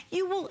quality.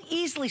 You will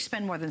easily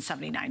spend more than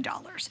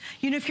 $79.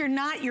 You know, if you're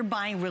not, you're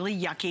buying really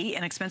yucky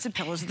and expensive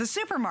pillows at the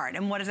supermarket.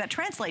 And what does that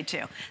translate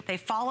to? They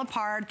fall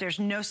apart, there's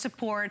no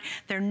support,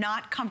 they're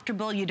not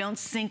comfortable, you don't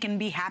sink and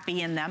be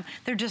happy in them.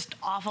 They're just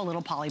awful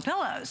little poly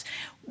pillows.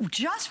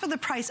 Just for the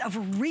price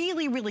of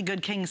really, really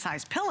good king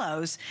size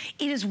pillows,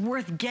 it is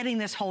worth getting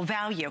this whole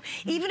value.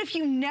 Even if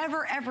you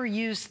never ever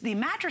use the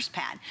mattress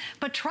pad.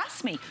 But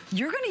trust me,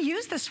 you're gonna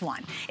use this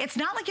one. It's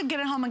not like you get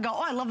it home and go,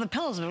 oh, I love the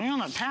pillows, but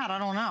on a pad, I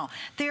don't know.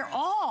 They're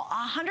all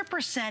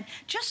 100%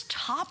 just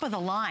top of the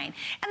line.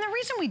 And the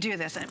reason we do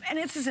this, and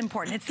this is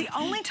important, it's the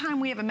only time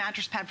we have a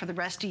mattress pad for the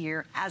rest of the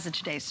year as a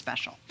today's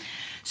special.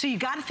 So you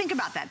gotta think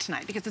about that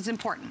tonight because it's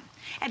important.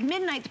 At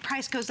midnight, the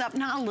price goes up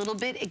not a little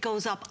bit, it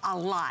goes up a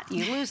lot.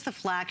 You lose the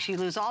flex, you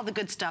lose all the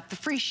good stuff, the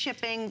free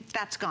shipping,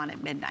 that's gone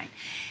at midnight.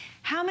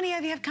 How many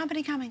of you have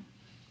company coming?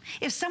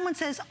 If someone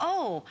says,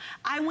 oh,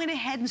 I went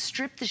ahead and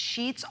stripped the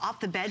sheets off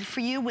the bed for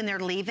you when they're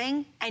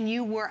leaving, and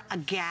you were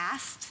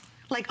aghast,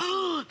 like,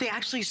 oh, they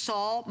actually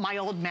saw my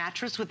old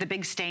mattress with the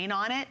big stain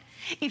on it.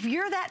 If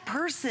you're that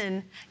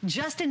person,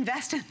 just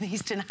invest in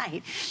these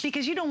tonight,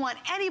 because you don't want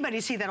anybody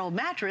to see that old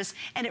mattress,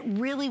 and it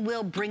really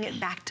will bring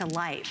it back to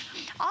life.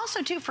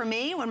 Also, too, for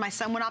me, when my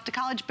son went off to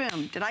college,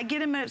 boom, did I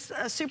get him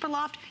a super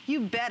loft?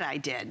 You bet I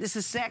did. This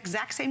is the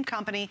exact same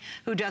company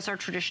who does our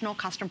traditional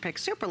custom pick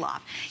super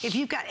loft. If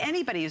you've got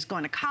anybody who's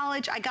going to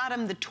college, I got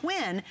him the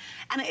twin,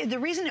 and the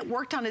reason it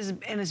worked on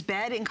his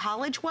bed in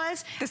college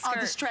was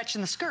the stretch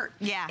in the skirt.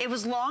 Yeah. It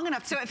was long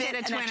enough to fit a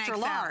an twin extra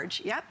XL.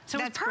 large. Yep. So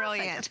that's it's perfect.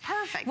 Brilliant. It's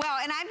perfect. Well,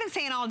 and I've been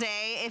saying all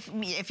day,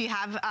 if you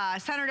have a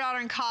son or daughter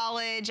in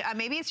college,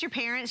 maybe it's your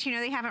parents, you know,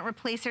 they haven't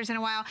replaced theirs in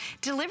a while,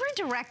 delivery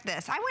direct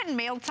this. I went and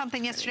mailed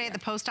something yesterday at the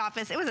post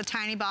office. It was a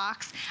tiny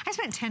box. I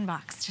spent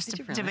 $10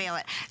 just to mail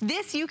it.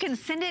 This, you can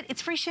send it,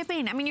 it's free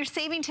shipping. I mean, you're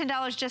saving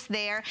 $10 just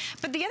there.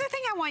 But the other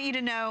thing I want you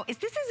to know is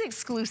this is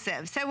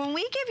exclusive. So when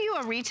we give you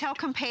a retail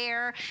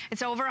compare,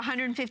 it's over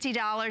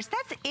 $150.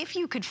 That's if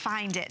you could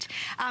find it.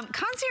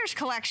 Concierge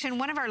Collection,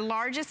 one of our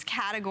largest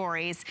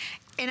categories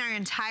in our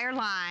entire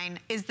line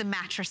is the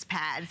mattress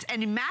pads.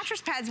 And in mattress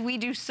pads, we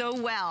do so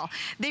well.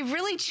 They've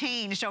really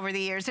changed over the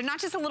years. They're not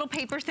just a little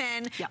paper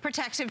thin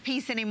protective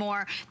piece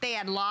anymore. They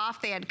add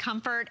loft, they add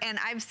comfort. And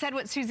I've said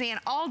what Suzanne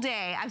all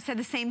day, I've said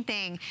the same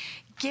thing.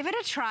 Give it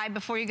a try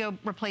before you go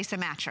replace a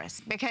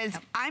mattress, because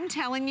I'm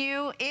telling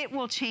you, it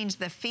will change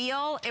the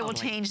feel, it will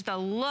change the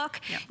look.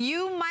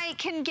 You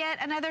can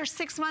get another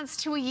 6 months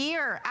to a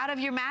year out of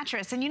your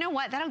mattress. And you know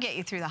what? That'll get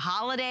you through the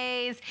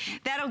holidays.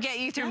 That'll get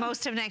you through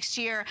most of next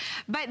year.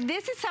 But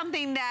this is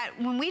something that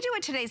when we do a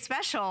Today's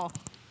Special,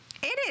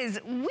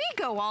 we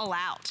go all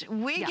out.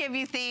 We give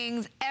you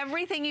things,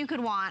 everything you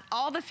could want,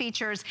 all the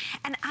features.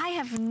 And I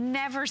have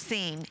never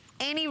seen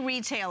any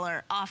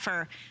retailer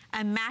offer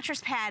a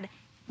mattress pad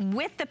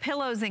with the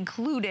pillows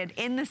included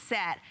in the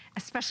set,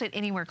 especially at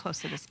anywhere close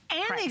to this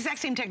and price. The exact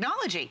same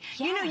technology.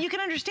 You know, you can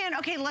understand,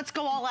 okay, let's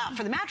go all out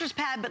for the mattress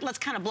pad, but let's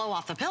kind of blow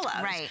off the pillows.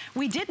 Right.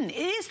 We didn't. It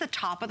is the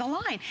top of the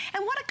line.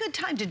 And what a good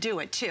time to do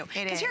it, too.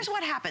 Because here's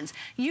what happens.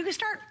 You can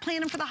start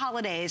planning for the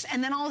holidays,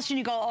 and then all of a sudden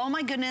you go, oh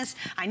my goodness,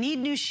 I need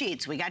new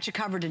sheets. We got you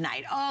covered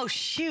tonight. Oh,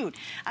 shoot.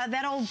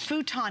 That old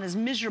futon is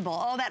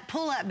miserable. Oh, that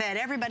pull-up bed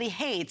everybody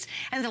hates.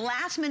 And at the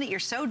last minute, you're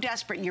so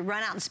desperate, you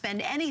run out and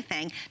spend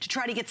anything to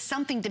try to get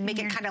something to make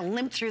it kind of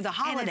limp through the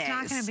holidays. And it's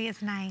not going to be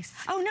as nice.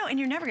 Oh, no, and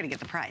you're never going to get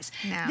the price.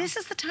 No. This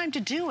is the time to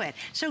do it.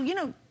 So, you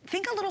know,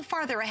 think a little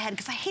farther ahead,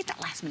 because I hate that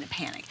last minute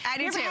panic. I do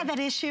too. You ever had that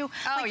issue?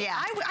 Oh, like,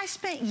 yeah. I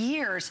spent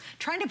years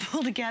trying to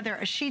pull together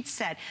a sheet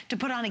set to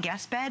put on a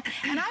guest bed,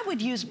 and I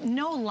would use,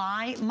 no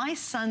lie, my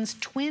son's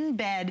twin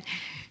bed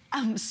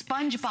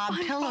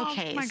SpongeBob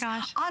pillowcase. Oh my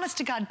gosh. Honest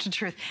to God, to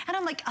truth. And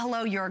I'm like,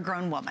 hello, you're a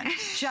grown woman.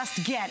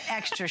 Just get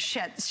extra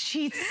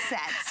sheet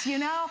sets, you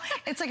know?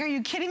 It's like, are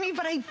you kidding me?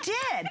 But I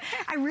did.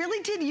 I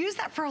really did use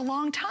that for a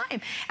long time.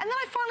 And then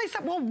I finally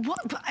said, well,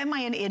 what, am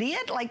I an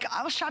idiot? Like,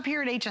 I'll shop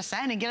here at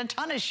HSN and get a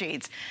ton of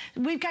sheets.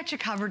 We've got you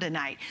covered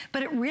tonight.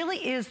 But it really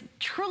is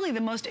truly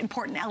the most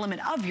important element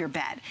of your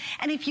bed.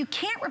 And if you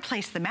can't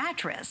replace the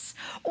mattress,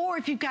 or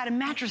if you've got a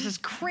mattress that's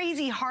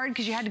crazy hard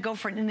because you had to go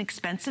for an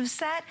inexpensive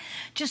set,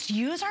 just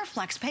use our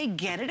FlexPay,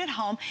 get it at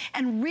home,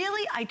 and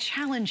really, I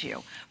challenge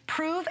you,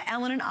 prove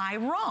Ellen and I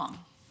wrong.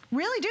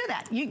 Really do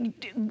that.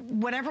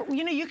 Whatever,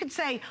 you know, you could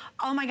say,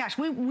 oh my gosh,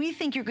 we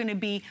think you're gonna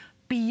be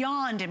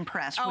beyond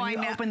impressed when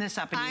you open this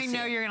up and you see it.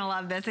 I know you're gonna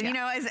love this. And you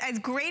know, as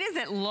great as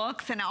it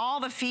looks and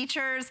all the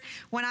features,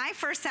 when I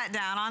first sat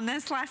down on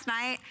this last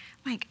night,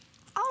 I'm like,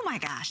 oh my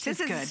gosh, this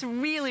is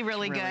really,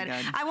 really good.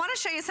 I want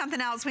to show you something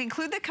else. We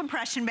include the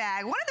compression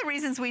bag. One of the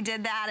reasons we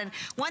did that, and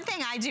one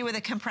thing I do with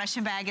a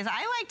compression bag is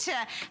I like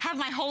to have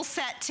my whole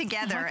set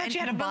together. I thought you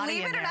had a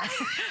body in there.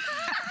 Surprise!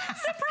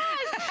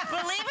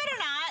 Believe it or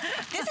not,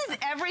 this is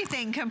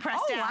everything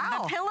compressed down.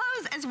 Wow. The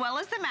pillows as well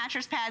as the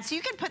mattress pads. So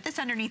you can put this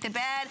underneath the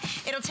bed.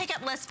 It'll take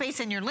up less space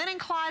in your linen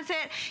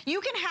closet. You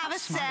can have a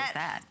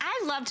set.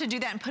 I love to do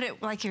that and put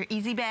it like your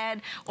easy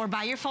bed or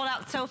by your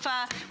fold-out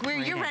sofa where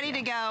you're ready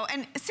to go.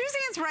 And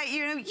Suzanne's right.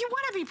 You know, you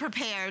want to be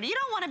prepared. You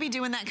don't want to be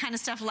doing that kind of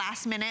stuff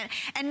last minute.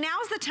 And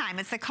now's the time.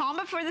 It's the calm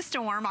before the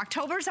storm.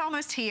 October's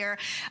almost here.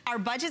 Our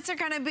budgets are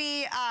going to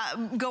be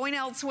going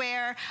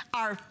elsewhere.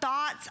 Our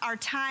thoughts, our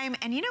time,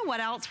 and you know what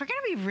else? We're going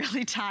to be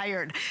really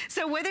tired.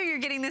 So whether you're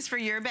getting this for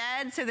your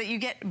bed so that you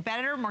get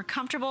better, more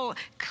comfortable,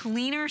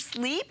 cleaner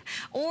sleep,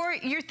 or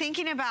you're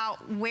thinking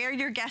about where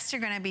your guests are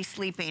going to be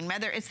sleeping,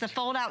 whether it's the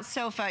fold-out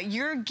sofa,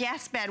 your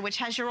guest bed, which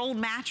has your old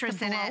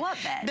mattress in it. The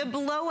blow-up bed. The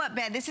blow-up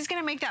bed. This is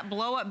going to make that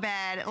blow-up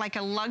bed like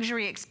a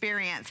luxury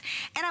experience.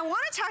 And I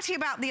want to talk to you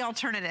about the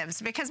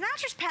alternatives, because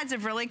mattress pads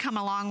have really come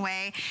a long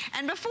way.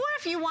 And before,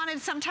 if you wanted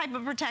some type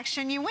of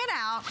protection, you went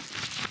out,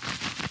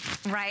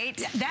 right?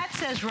 That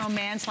says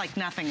romance like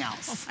nothing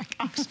else. Oh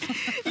my gosh.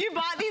 You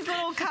bought these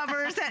little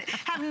covers that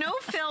have no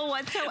fill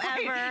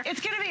whatsoever. Right.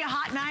 It's gonna be a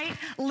hot night,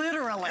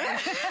 literally.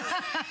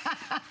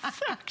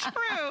 So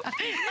true.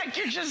 Like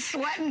you're just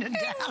sweating to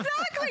death.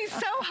 Exactly,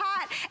 so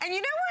hot. And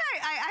you know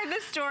I have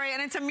this story,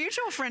 and it's a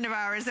mutual friend of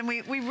ours, and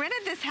we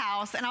rented this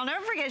house, and I'll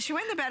never forget, she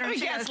went in the bedroom.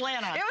 She goes,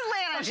 Lana. It was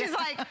Lana. Okay. She's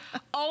like,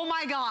 oh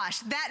my gosh,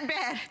 that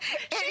bed.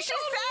 And she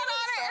sat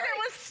on it, and it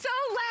was so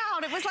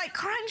loud. It was like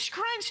crunch,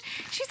 crunch.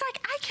 She's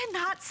like, I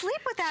cannot sleep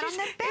with that on the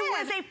bed.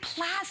 It was a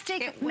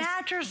plastic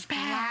mattress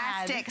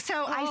pad. Plastic.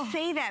 So I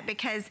say that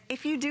because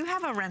if you do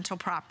have a rental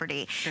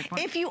property,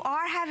 if you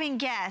are having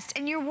guests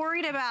and you're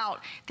worried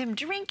about them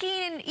drinking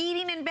and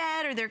eating in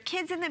bed or their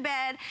kids in the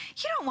bed,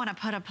 you don't want to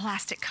put a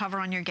plastic cover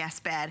on your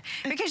guest bed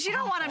because you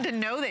don't want them to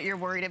know that you're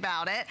worried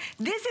about it.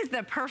 This is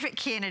the perfect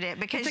candidate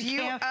because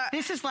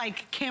this is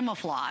like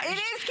camouflage. It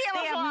is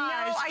camouflage. They have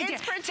no idea.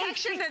 It's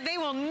protection that they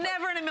will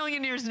never in a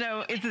million years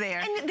know it's there.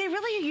 And they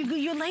really,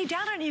 you lay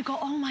down on it and you go,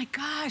 oh my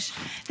gosh,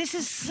 this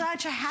is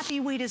such a happy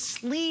way to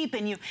sleep.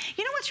 And you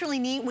know what's really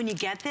neat when you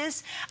get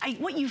this?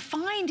 What you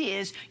find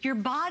is your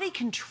body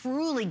can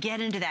truly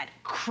get into that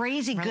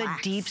crazy good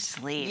deep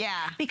sleep.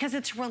 Yeah. Because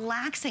it's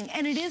relaxing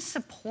and it is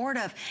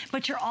supportive,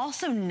 but you're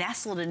also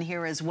nestled in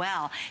here as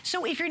well.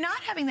 So if you're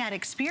not having that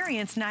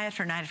experience night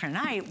after night after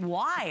night,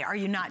 why are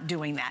you not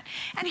doing that?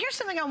 And here's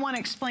something I want to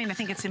explain. I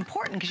think it's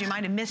important because you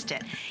might have missed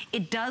it.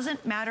 It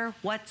doesn't matter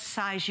what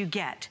size you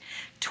get.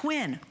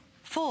 Twin,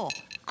 full,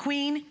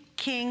 queen,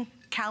 king,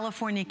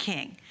 California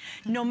king.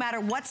 No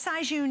matter what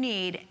size you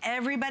need,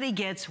 everybody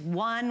gets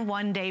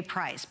one day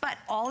price. But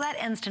all that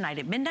ends tonight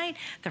at midnight.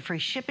 The free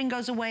shipping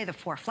goes away, the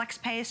 4 flex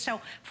pays.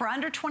 So for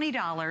under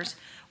 $20,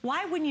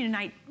 why wouldn't you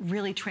tonight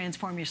really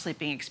transform your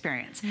sleeping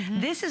experience?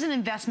 This is an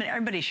investment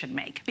everybody should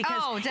make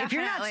because if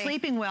you're not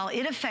sleeping well,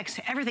 it affects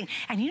everything.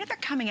 And you know they're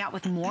coming out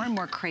with more and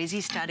more crazy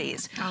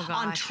studies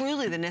on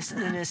truly the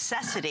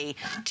necessity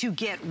to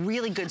get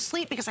really good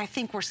sleep because I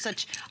think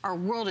our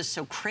world is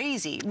so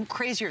crazy,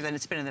 crazier than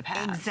it's been in the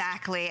past.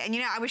 Exactly. And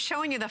you know, I was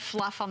showing you the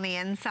fluff on the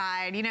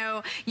inside. You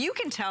know, you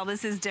can tell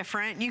this is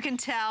different. You can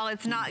tell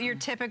it's not your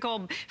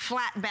typical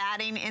flat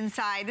batting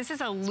inside. This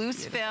is a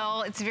loose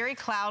fill. It's very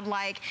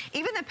cloud-like.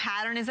 Even the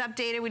pattern is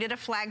updated. We did a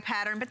flag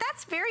pattern, but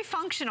that's very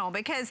functional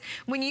because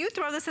when you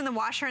throw this in the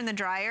washer and the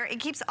dryer, it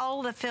keeps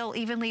all the fill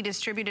evenly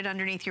distributed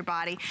underneath your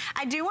body.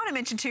 I do want to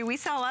mention too, we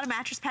sell a lot of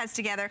mattress pads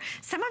together.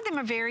 Some of them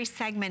are very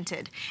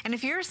segmented. And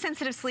if you're a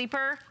sensitive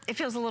sleeper, it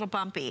feels a little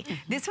bumpy.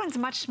 This one's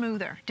much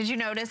smoother. Did you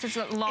notice? It's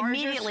larger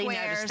Immediately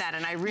squares. Noticed that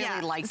and I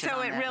really liked it So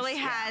on it really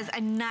has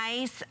a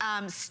nice,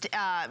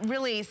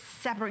 really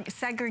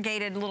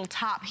segregated little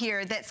top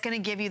here that's going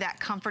to give you that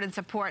comfort and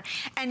support,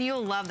 and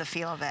you'll love the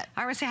feel of it.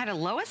 I want to say hi to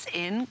Lois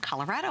in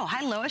Colorado.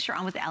 Hi, Lois. You're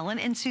on with Ellen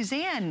and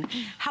Suzanne.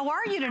 How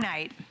are you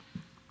tonight?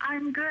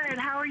 I'm good.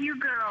 How are you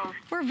girls?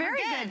 We're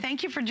very good.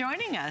 Thank you for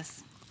joining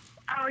us.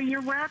 Oh,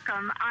 you're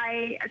welcome.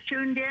 I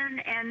tuned in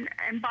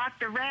and bought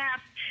the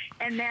wrap,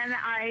 and then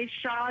I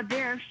saw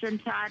this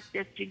and thought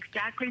that's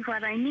exactly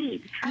what I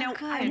need. Now,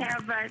 I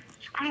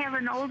have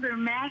an older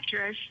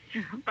mattress,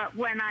 but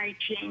when I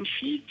change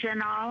sheets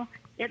and all,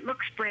 it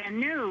looks brand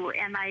new,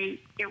 and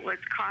it was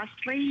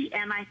costly,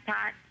 and I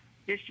thought,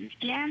 this is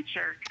the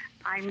answer.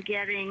 I'm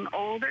getting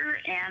older,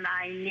 and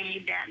I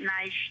need that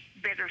nice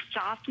bit of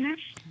softness,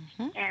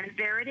 and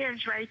there it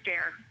is right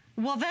there.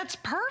 Well, that's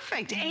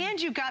perfect.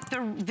 And you got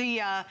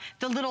the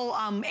little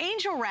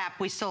angel wrap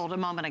we sold a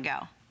moment ago.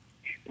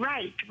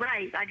 Right.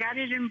 I got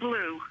it in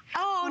blue.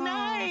 Oh,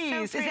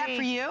 nice. So is that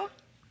for you?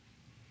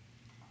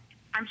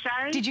 I'm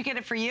sorry? Did you get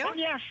it for you? Oh,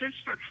 yes,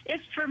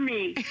 it's for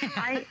me.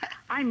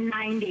 I'm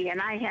 90,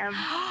 and I have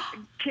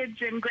kids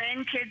and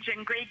grandkids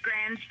and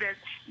great-grands that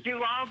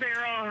do all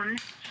their own,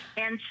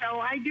 and so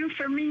I do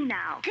for me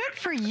now. Good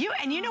for you.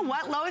 And you know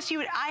what, Lois?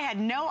 I had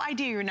no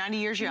idea you were 90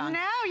 years young. No,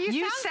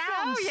 you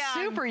sound so young.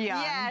 Super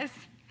young. Yes.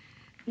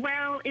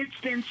 Well, it's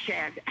been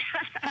said.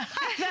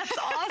 That's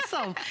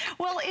awesome.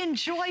 Well,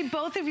 enjoy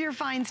both of your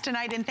finds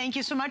tonight, and thank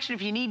you so much. And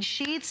if you need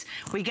sheets,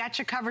 we got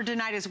you covered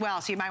tonight as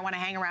well, so you might want to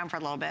hang around for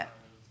a little bit.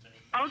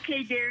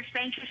 Okay, dears.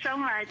 Thank you so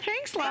much.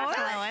 Thanks, Lois.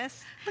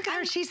 Lois. Look at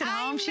her. She's at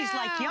home. She's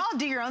like, y'all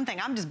do your own thing.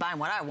 I'm just buying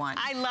what I want.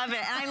 I love it.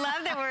 And I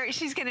love that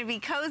she's going to be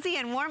cozy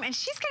and warm, and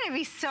she's going to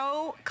be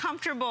so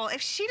comfortable.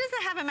 If she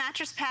doesn't have a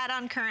mattress pad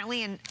on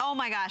currently, and oh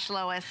my gosh,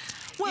 Lois,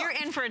 you're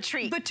in for a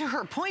treat. But to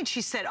her point,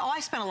 she said,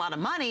 I spent a lot of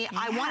money.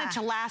 I want it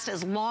to last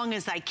as long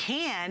as I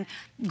can.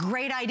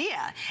 Great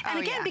idea. And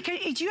again,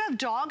 because you have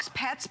dogs,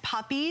 pets,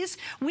 puppies.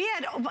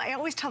 I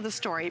always tell this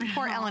story.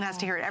 Poor Ellen has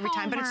to hear it every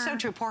time, but it's so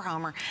true. Poor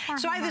Homer.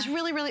 So I have this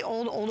really, really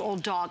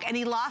old dog, and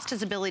he lost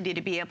his ability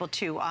to be able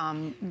to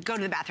go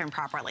to the bathroom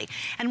properly.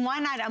 And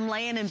one night I'm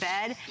laying in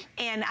bed,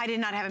 and I did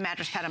not have a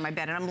mattress pad on my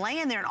bed, and I'm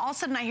laying there, and all of a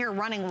sudden I hear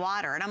running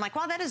water, and I'm like,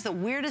 wow, that is the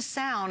weirdest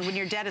sound when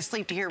you're dead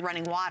asleep to hear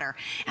running water.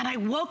 And I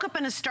woke up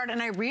in a start,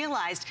 and I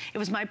realized it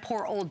was my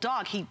poor old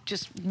dog. He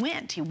just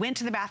went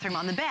to the bathroom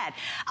on the bed.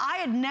 I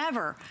had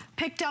never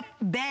picked up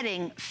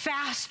bedding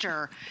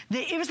faster.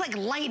 It was like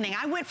lightning.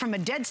 I went from a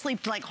dead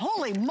sleep to like,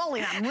 holy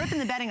moly, I'm ripping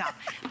the bedding off.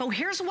 But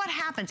here's what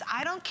happens.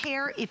 I don't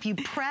care if you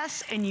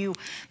press and you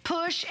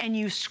push and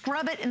you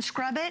scrub it and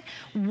scrub it.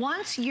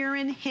 Once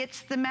urine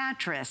hits the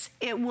mattress,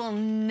 it will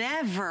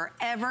never,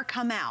 ever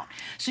come out.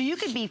 So you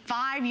could be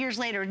 5 years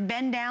later,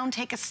 bend down,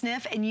 take a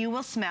sniff, and you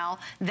will smell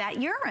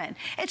that urine.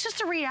 It's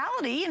just a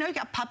reality. You know, you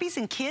got puppies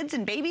and kids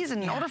and babies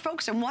and older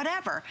folks and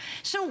whatever.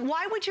 So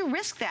why would you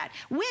risk that?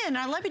 When,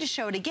 I'd love you to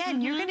show it again,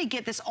 you're gonna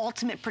get this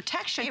ultimate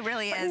protection. It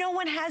really is. But no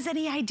one has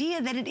any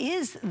idea that it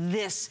is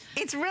this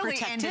It's really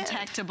protective.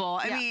 indetectable.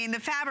 I mean, the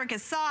fabric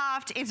is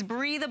soft, it's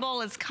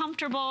breathable, it's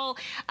comfortable.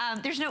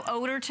 There's no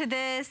odor to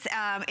this.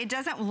 It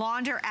doesn't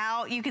launder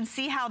out. You can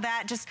see how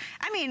that just,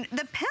 I mean,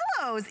 the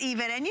pillows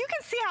even, and you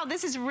can see how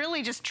this is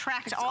really just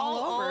tracked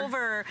all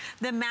over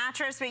the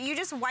mattress, but you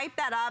just wipe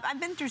that up. I've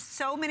been through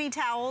so many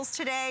towels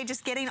today,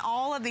 just getting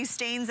all of these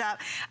stains up.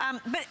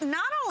 But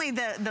not only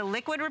the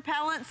liquid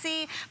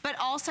repellency, but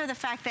also the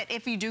fact that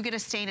if you do get a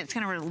stain, it's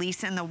gonna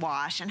release in the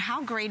wash. And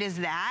how great is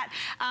that?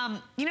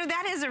 You know,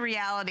 that is a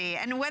reality.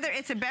 And whether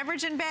it's a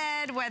beverage in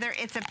bed, whether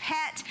it's a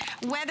pet,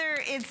 whether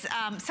it's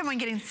someone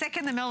getting sick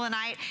in the middle of the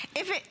night,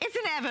 it's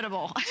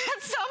inevitable.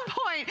 At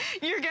some point,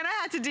 you're gonna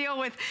have to deal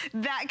with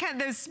that kind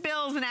of those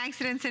spills and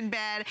accidents in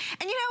bed.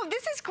 And you know,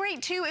 this is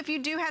great too if you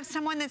do have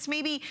someone that's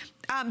maybe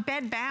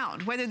bed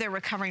bound, whether they're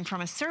recovering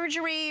from a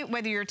surgery,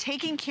 whether you're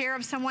taking care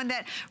of someone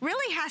that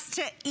really has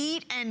to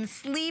eat and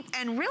sleep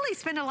and really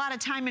spend a lot of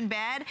time in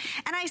bed.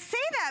 And I say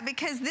that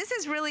because this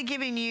is really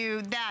giving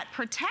you that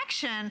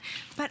protection,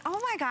 but oh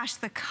my gosh,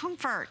 the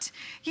comfort.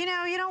 You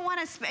know, you don't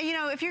want to, you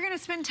know, if you're going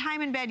to spend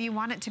time in bed, you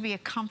want it to be a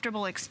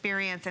comfortable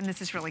experience, and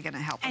this is really going to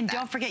help with that.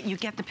 Don't forget, you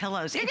get the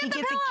pillows. If you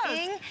get the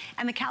King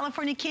and the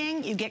California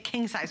King, you get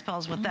king size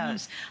pillows with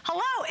those.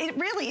 Hello, it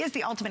really is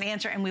the ultimate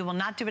answer, and we will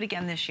not do it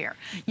again this year.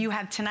 You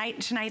have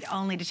tonight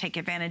only to take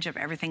advantage of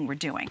everything we're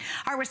doing.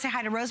 All right, we'll say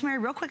hi to Rosemary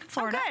real quick in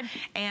Florida. Oh, good.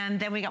 And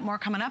then we got more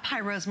coming up. Hi,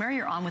 Rosemary.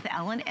 You're on with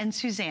Ellen and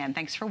Suzanne.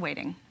 Thanks for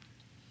waiting.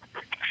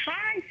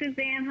 Hi,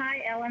 Suzanne.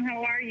 Hi, Ellen.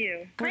 How are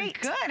you? Great.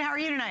 Good. How are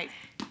you tonight?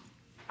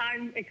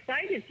 I'm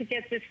excited to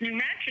get this new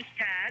mattress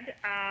pad.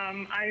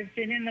 I've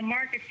been in the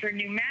market for a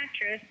new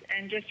mattress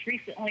and just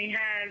recently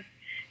had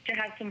to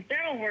have some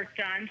dental work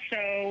done.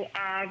 So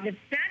the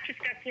mattress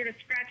got sort of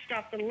scratched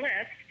off the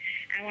list.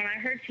 And when I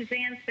heard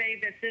Suzanne say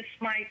that this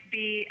might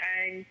be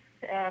a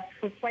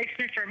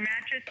replacement for a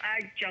mattress,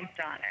 I jumped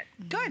on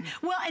it. Good.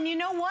 Well, and you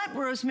know what,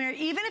 Rosemary,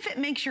 even if it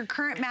makes your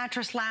current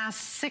mattress last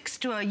 6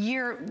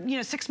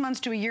 months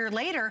to a year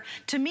later,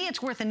 to me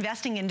it's worth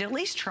investing in to at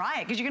least try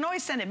it, because you can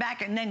always send it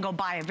back and then go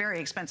buy a very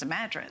expensive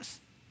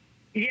mattress.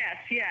 Yes,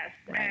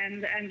 Right.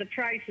 and the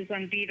price is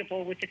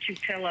unbeatable with the 2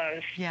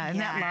 pillows. Yeah, isn't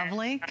that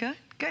lovely? Good,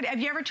 good. Have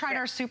you ever tried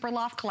our Super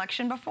Loft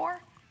collection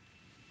before?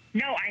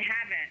 No, I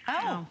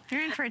haven't. Oh,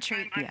 you're in for a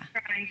treat. I'm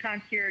trying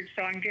Concierge,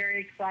 so I'm very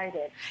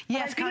excited.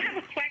 Yes, but I do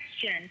have a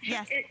question.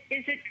 Yes.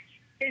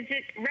 Is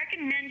it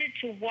recommended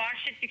to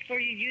wash it before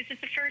you use it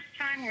the first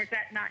time, or is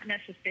that not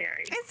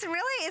necessary?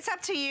 It's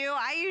up to you.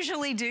 I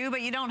usually do,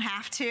 but you don't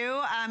have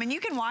to. And you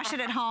can wash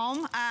it at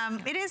home.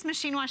 It is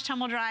machine wash,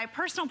 tumble dry,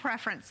 personal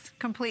preference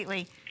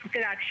completely.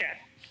 Gotcha.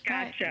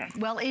 Gotcha.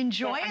 Well,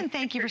 enjoy and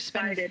thank you for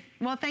spending.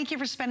 Well, thank you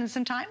for spending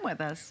some time with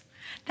us.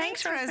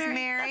 Thanks,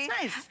 Rosemary.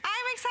 That's nice.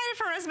 I'm excited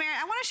for Rosemary.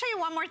 I want to show you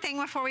one more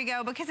thing before we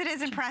go, because it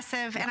is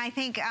impressive, and I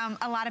think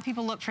a lot of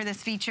people look for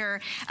this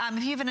feature.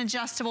 If you have an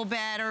adjustable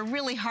bed or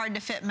really hard to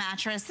fit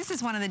mattress, this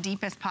is one of the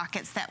deepest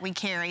pockets that we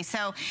carry.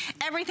 So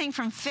everything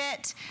from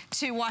fit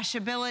to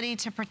washability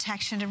to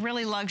protection to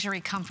really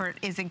luxury comfort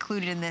is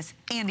included in this,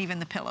 and even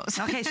the pillows.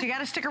 Okay, so you got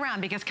to stick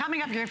around, because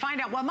coming up you're going to find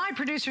out what my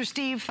producer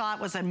Steve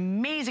thought was an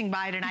amazing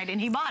buy tonight,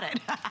 and he bought it.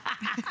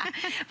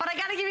 But I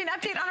got to give you an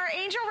update on our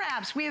angel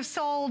wraps. We have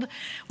sold,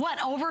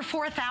 what, over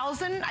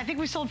 4,000? I think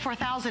we sold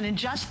 4,000 in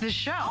just this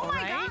show, my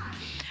right?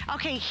 gosh.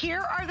 Okay,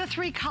 here are the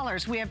 3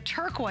 colors. We have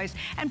turquoise,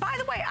 and by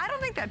the way, I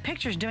don't think that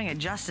picture's doing it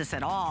justice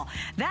at all.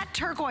 That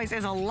turquoise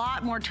is a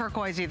lot more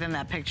turquoisey than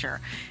that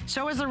picture.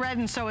 So is the red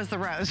and so is the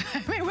rose.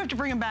 Maybe we have to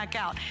bring them back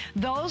out.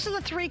 Those are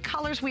the 3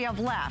 colors we have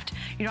left.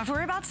 You don't have to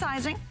worry about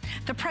sizing.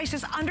 The price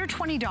is under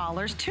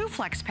 $20, 2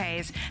 flex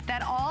pays.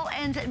 That all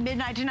ends at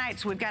midnight tonight,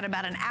 so we've got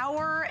about an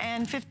hour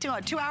and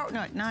 2 hours,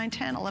 no, 9,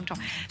 10, 11,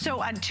 12.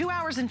 So 2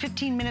 hours and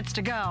 15 minutes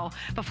to go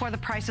before the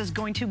price is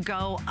going to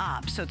go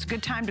up. So it's a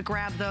good time to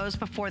grab those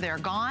before they're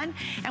gone.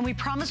 And we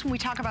promise when we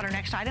talk about our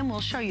next item,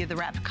 we'll show you the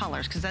wrap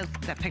colors, because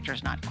that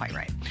picture's not quite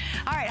right.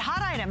 All right,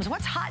 hot items.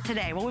 What's hot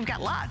today? Well, we've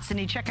got lots, and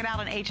you check it out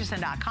on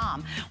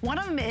hsn.com. One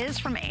of them is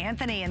from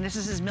Anthony, and this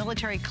is his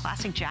military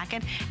classic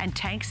jacket and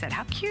tank set.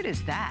 How cute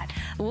is that?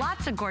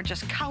 Lots of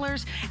gorgeous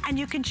colors, and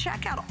you can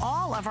check out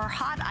all of our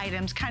hot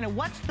items, kind of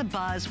what's the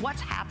buzz,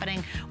 what's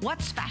happening,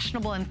 what's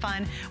fashionable and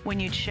fun when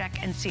you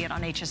check and see it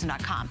on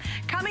hsn.com.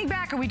 Coming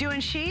back, are we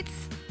doing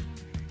sheets?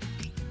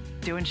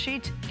 Doing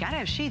sheets? Gotta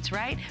have sheets,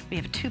 right? We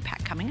have a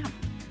 2-pack coming up.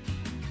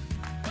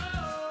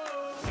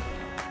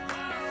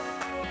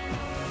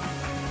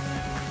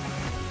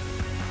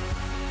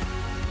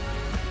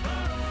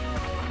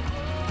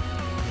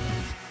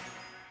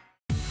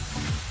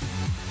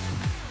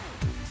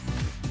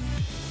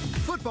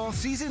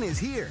 Football season is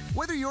here.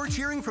 Whether you're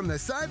cheering from the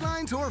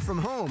sidelines or from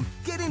home,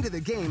 get into the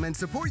game and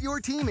support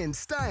your team in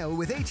style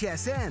with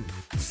HSN.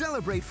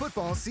 Celebrate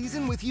football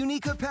season with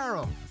unique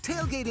apparel,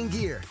 tailgating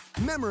gear,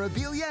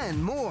 memorabilia,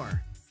 and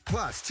more.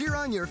 Plus, cheer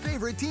on your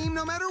favorite team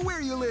no matter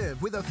where you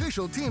live with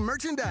official team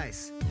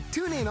merchandise.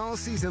 Tune in all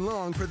season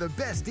long for the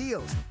best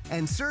deals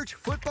and search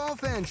Football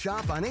Fan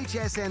Shop on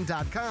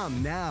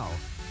hsn.com now.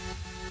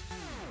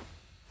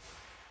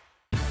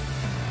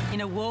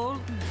 In a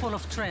world full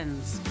of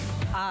trends,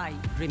 I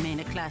remain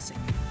a classic.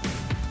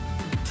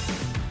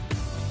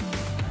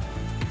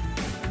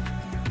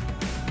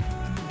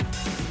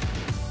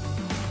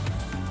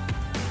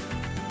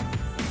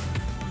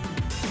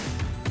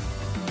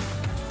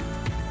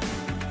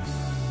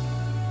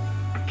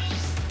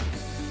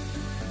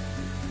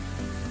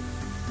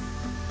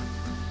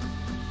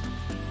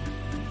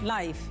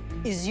 Life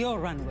is your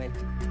runway.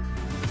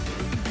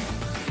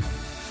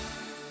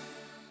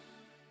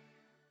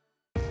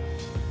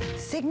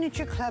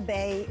 Signature Club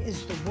A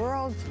is the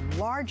world's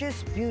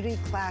largest beauty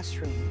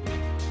classroom.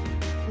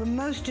 The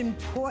most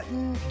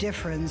important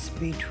difference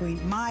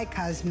between my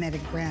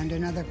cosmetic brand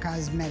and other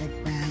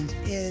cosmetic brands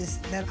is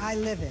that I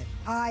live it.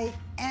 I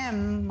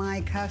am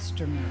my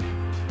customer.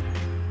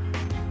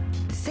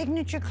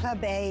 Signature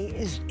Club A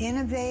is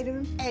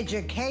innovative,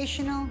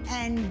 educational,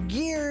 and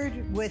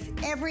geared with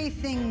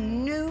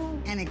everything new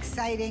and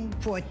exciting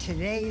for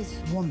today's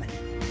woman.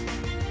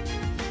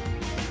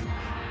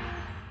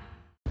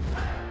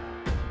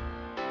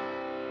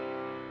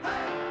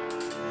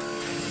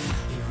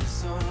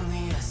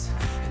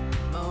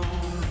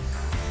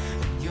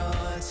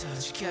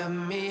 Kept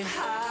me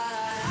high.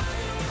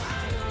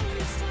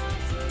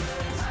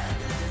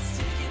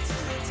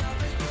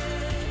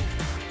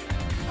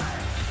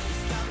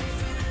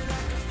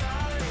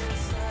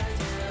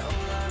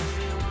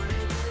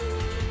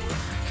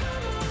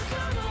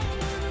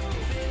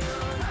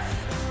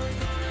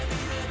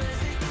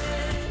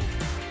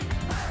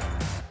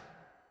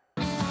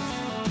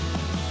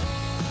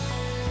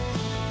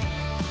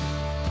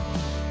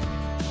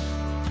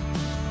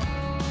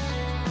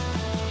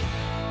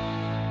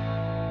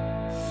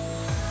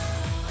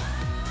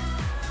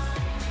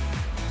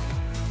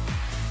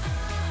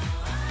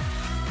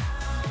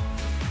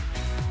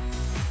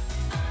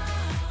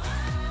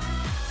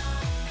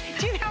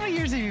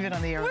 years have you been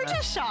on the air? We're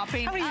just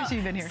shopping. How many years have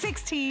you been here?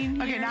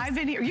 16 Okay, years. now I've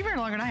been here. You've been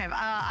here longer than I have.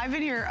 I've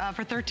been here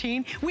for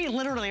 13. We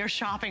literally are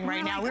shopping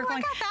right now. We're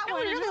like, oh,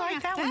 we really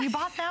like that one. You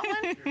bought that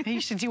one?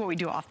 You should see what we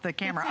do off the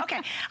camera.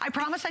 Okay, I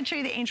promised I'd show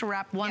you the angel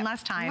wrap one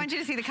last time. I want you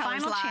to see the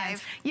colors Final live.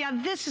 chance. Yeah,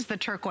 this is the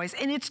turquoise,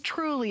 and it's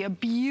truly a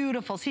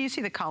beautiful, so you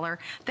see the color.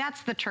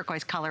 That's the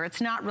turquoise color.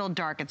 It's not real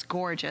dark. It's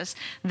gorgeous.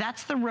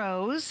 That's the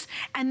rose,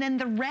 and then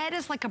the red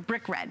is like a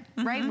brick red,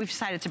 right? We've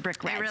decided it's a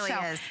brick red. It really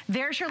is.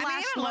 There's your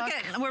last even look. look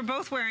at it. We're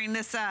both wearing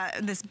this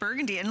this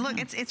burgundy, and look,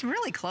 it's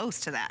really close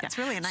to that. It's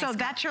really a nice So color.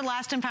 that's your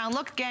last and final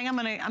look, gang. I'm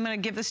gonna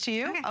give this to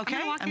you.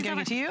 Okay, I'm giving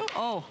it to you.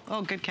 Oh,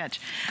 good catch.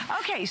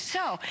 Okay,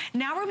 so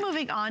now we're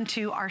moving on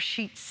to our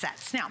sheet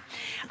sets. Now,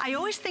 I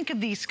always think of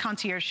these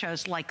concierge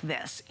shows like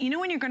this. You know,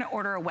 when you're going to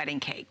order a wedding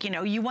cake, you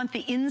know, you want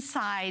the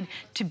inside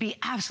to be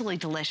absolutely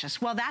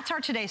delicious. Well, that's our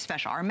today's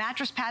special. Our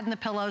mattress pad and the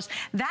pillows.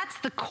 That's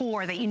the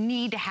core that you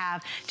need to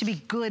have to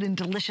be good and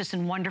delicious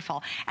and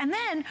wonderful. And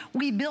then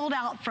we build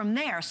out from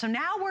there. So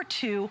now we're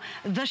to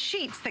the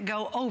sheets that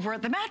go over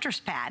the mattress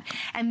pad.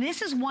 And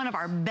this is one of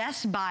our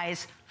best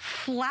buys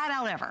flat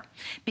out ever,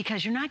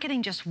 because you're not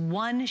getting just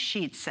one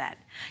sheet set.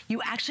 You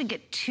actually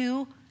get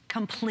two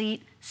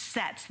complete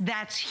sets.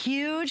 That's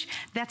huge.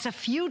 That's a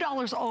few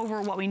dollars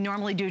over what we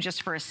normally do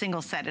just for a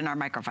single set in our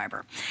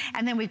microfiber.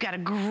 And then we've got a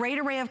great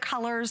array of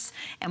colors,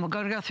 and we're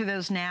going to go through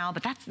those now,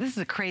 but this is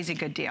a crazy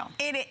good deal.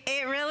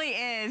 It really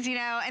is, you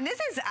know, and this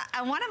is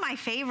one of my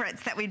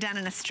favorites that we've done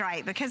in a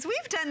stripe, because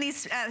we've done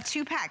these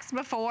 2-packs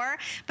before,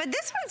 but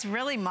this one's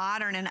really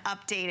modern and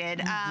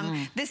updated.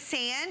 The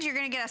sand, you're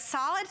going to get a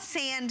solid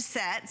sand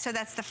set, so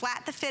that's the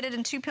flat, the fitted,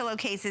 and 2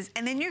 pillowcases,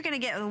 and then you're going to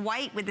get the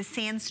white with the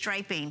sand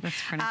striping.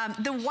 That's pretty.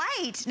 The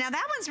white, now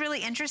that one's really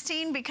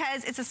interesting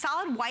because it's a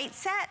solid white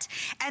set,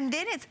 and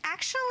then it's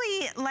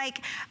actually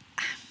like,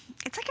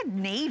 it's like a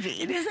navy.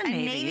 It is a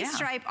navy, yeah.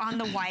 stripe on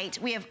the white.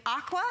 We have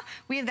aqua,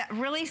 we have that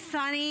really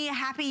sunny,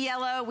 happy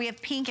yellow, we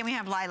have pink, and we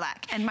have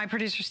lilac. And my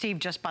producer Steve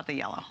just bought the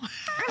yellow.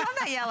 I love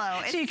that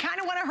yellow. So you kind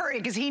of want to hurry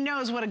because he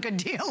knows what a good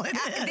deal it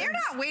is. They're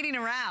not waiting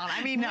around.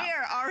 I mean, we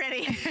are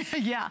already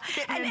yeah.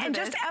 And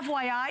just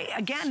FYI,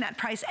 again, that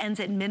price ends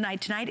at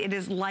midnight tonight. It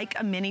is like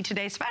a mini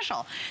Today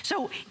special.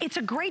 So it's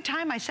a great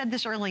time. I said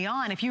this early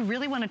on. If you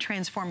really want to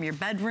transform your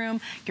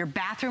bedroom, your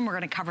bathroom, we're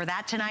going to cover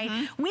that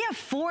tonight. We have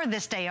 4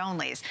 this day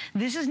onlys.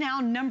 This is now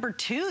number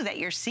 2 that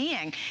you're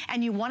seeing,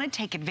 and you want to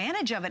take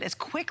advantage of it as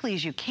quickly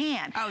as you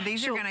can. Oh,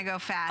 these are going to go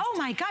fast. Oh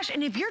my gosh,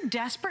 and if you're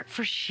desperate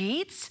for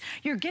sheets,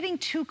 you're getting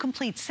 2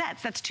 complete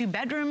sets. That's 2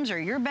 bedrooms or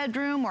your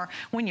bedroom, or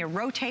when you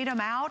rotate them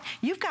out,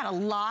 you've got a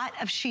lot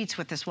of sheets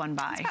with this one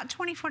buy. It's about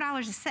 $24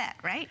 a set,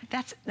 right?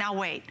 Now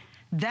wait,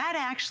 that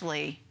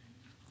actually,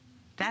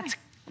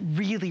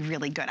 really,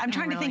 really good. I'm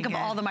trying to think of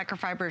all the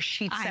microfiber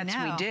sheet sets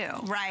we do.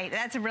 Right,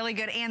 that's a really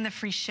good, and the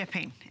free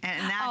shipping.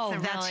 And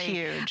that's that's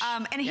huge.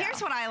 And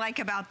here's what I like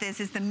about this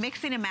is the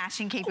mixing and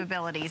matching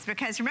capabilities,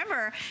 because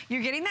remember,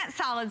 you're getting that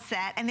solid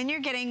set, and then you're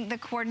getting the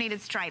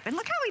coordinated stripe. And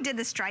look how we did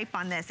the stripe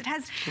on this. It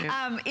has,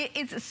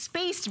 it's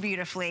spaced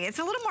beautifully. It's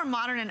a little more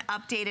modern and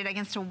updated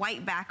against a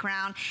white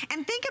background.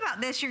 And think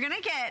about this, you're gonna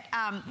get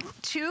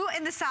 2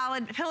 in the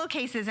solid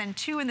pillowcases and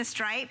 2 in the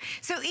stripe.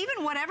 So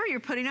even whatever you're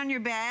putting on your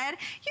bed,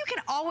 you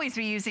can always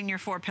be using your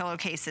 4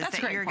 pillowcases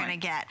that you're gonna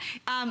get.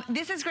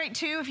 This is great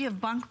too if you have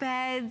bunk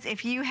beds,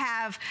 if you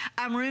have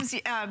rooms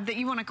that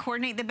you wanna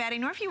coordinate the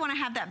bedding, or if you wanna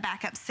have that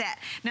backup set.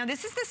 Now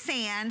this is the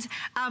sand.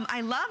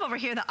 I love over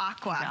here the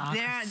aqua.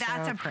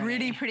 That's a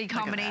pretty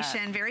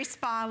combination, very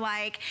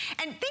spa-like.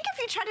 And think if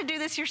you try to do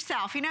this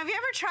yourself. You know, have you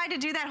ever tried to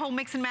do that whole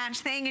mix and match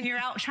thing and you're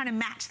out trying to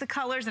match the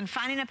colors and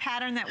finding a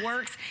pattern that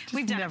works?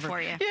 We've done it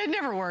for you. Yeah, it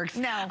never works.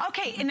 No.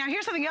 Okay, and now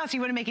here's something else.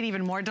 You wanna make it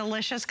even more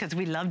delicious, because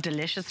we love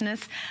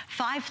deliciousness.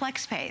 5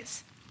 flex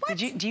pays.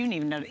 Do you didn't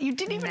even know? You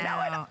didn't even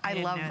know it.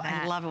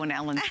 I love it when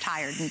Ellen's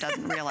tired and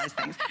doesn't realize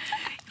things.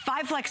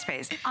 5 flex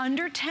pays,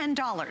 under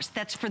 $10.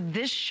 That's for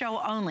this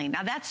show only.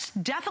 Now that's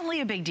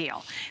definitely a big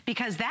deal,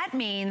 because that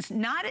means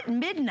not at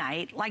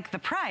midnight like the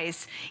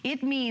price.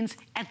 It means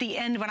at the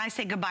end, when I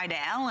say goodbye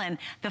to Ellen,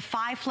 the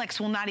 5 flex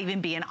will not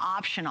even be an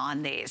option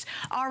on these.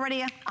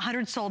 Already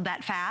 100 sold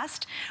that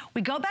fast.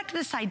 We go back to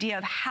this idea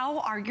of how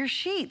are your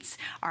sheets?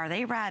 Are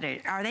they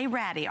ratty? Are they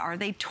ratty? Are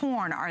they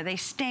torn? Are they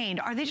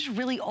stained? Are they just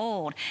really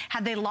old?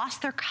 Have they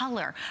lost their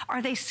color?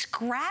 Are they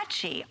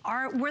scratchy?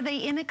 Were they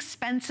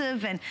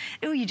inexpensive and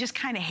ooh, you just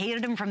kind of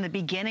hated them from the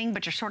beginning,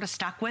 but you're sort of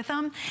stuck with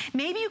them?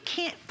 Maybe you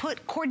can't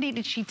put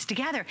coordinated sheets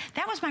together.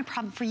 That was my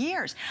problem for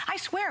years. I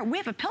swear, we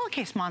have a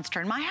pillowcase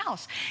monster in my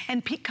house,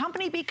 and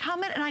company be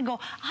coming, and I go,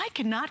 I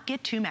cannot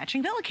get 2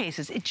 matching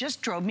pillowcases. It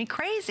just drove me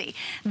crazy.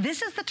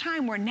 This is the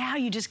time where now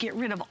you just get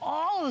rid of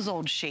all those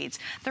old sheets,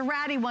 the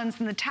ratty ones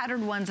and the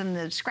tattered ones and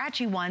the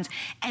scratchy ones,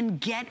 and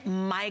get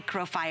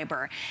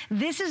microfiber.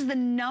 This is the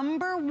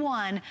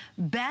 #1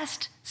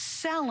 best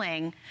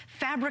selling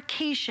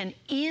fabrication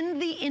in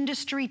the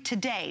industry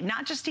today,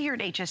 not just here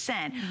at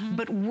HSN,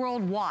 but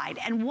worldwide.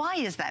 And why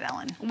is that,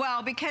 Ellen?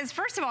 Well, because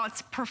first of all,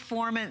 it's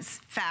performance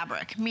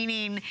fabric,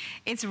 meaning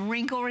it's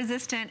wrinkle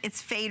resistant,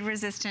 it's fade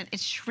resistant,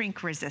 it's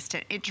shrink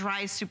resistant, it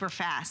dries super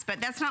fast,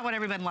 but that's not what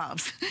everyone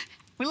loves.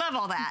 We love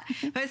all that,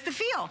 but it's the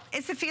feel.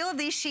 It's the feel of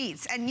these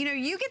sheets. And you know,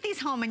 you get these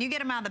home and you get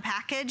them out of the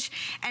package,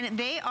 and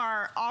they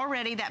are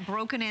already that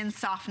broken in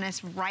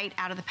softness right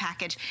out of the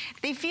package.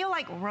 They feel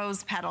like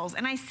rose petals.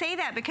 And I say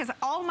that because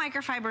all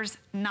microfibers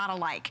not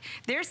alike.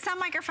 There's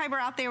some microfiber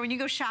out there when you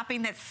go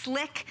shopping that's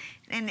slick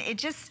and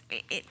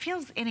it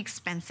feels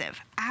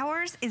inexpensive.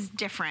 Ours is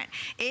different.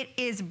 It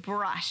is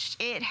brushed.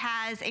 It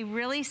has a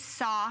really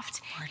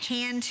soft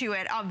hand to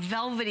it, a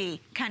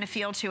velvety kind of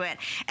feel to it.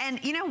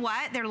 And you know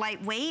what? They're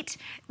lightweight.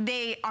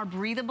 They are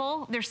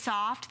breathable. They're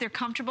soft. They're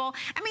comfortable.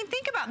 I mean,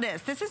 think about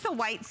this. This is the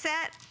white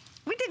set.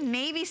 We did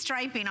navy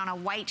striping on a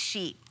white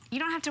sheet. You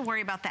don't have to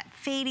worry about that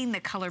fading, the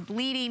color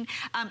bleeding.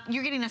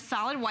 You're getting a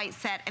solid white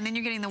set, and then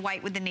you're getting the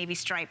white with the navy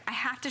stripe. I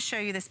have to show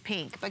you this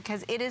pink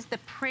because it is the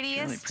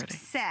prettiest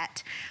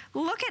set.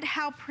 Look at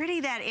how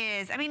pretty that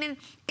is. I mean,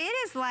 it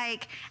is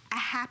like a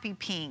happy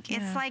pink. Yeah.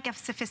 It's like a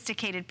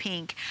sophisticated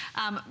pink,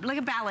 like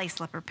a ballet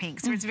slipper pink,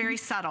 so it's very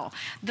subtle.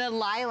 The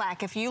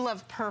lilac, if you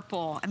love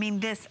purple, I mean,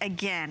 this,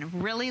 again,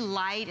 really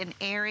light and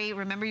airy.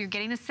 Remember, you're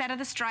getting a set of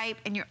the stripe,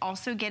 and you're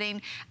also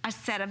getting a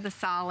set of the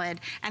solid.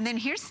 And then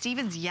here's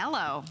Steven's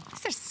yellow.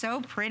 These are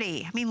so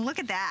pretty. I mean, look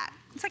at that.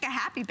 It's like a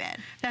happy bed.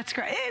 That's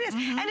great. It is.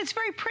 And it's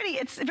very pretty.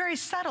 It's very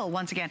subtle,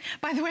 once again.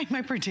 By the way,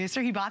 my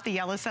producer, he bought the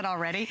yellow set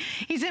already.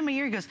 He's in my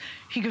ear.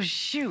 He goes,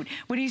 shoot.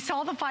 When he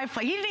saw the 5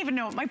 flex, he didn't even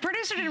know. My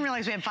producer didn't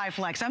realize we had 5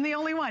 flex. I'm the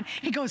only one.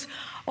 He goes,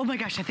 oh my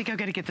gosh, I think I've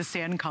got to get the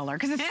sand color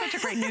because it's such a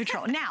great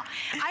neutral. Now,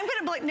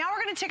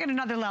 we're going to take it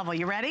another level.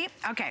 You ready?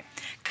 Okay.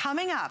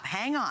 Coming up,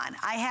 hang on.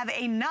 I have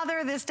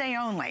another this day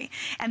only.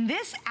 And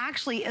this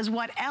actually is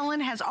what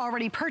Ellen has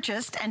already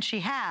purchased, and she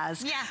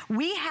has. Yeah.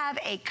 We have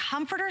a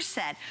comforter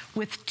set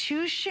with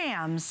 2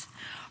 shams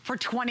for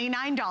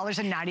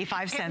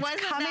 $29.95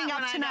 coming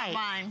up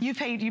tonight. You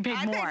paid more.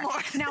 Paid more.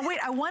 Now wait,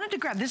 I wanted to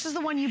grab. This is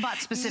the one you bought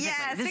specifically.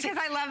 Yes, because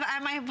I love.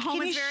 My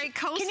home is very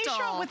coastal. Can you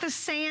show it with the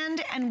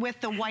sand and with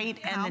the white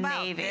and the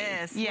navy?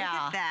 This? Yeah.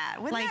 Look at that.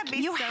 Wouldn't that be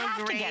you so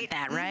have great? to get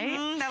that,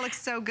 right? That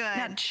looks so good.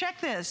 Now check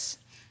this.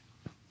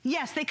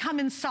 Yes, they come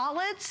in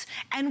solids,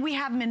 and we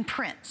have them in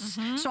prints.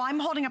 So I'm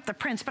holding up the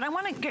prints, but I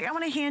want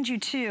to hand you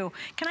 2.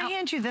 Can I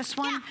hand you this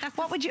one? Yeah,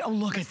 what would you? Oh,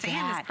 look at that. The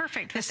sand is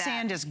perfect. The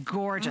sand is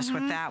gorgeous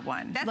with that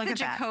one. That's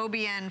the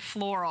Jacobian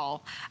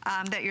floral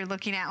that you're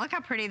looking at. Look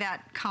how pretty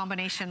that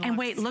combination looks. And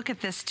wait, look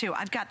at this too.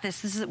 I've got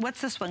this.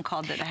 What's this one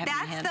called that I have in my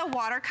hand? That's the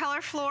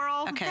watercolor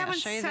floral. Okay, that I'll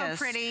show you one's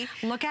so pretty.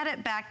 Look at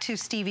it back to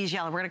Stevie's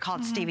yellow. We're going to call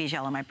it Stevie's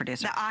yellow, my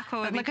producer. The aqua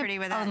would be pretty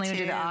with that let me too.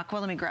 do the aqua.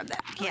 Let me grab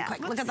that. Yeah.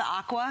 Look at the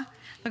aqua.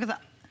 Look at the.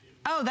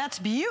 Oh, that's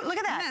beautiful. Look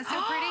at that. Isn't that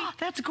so pretty?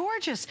 That's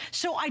gorgeous.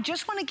 So I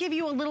just want to give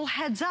you a little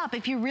heads up.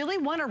 If you really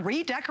want to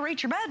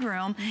redecorate your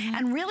bedroom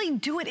and really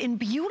do it in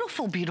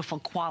beautiful, beautiful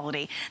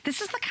quality,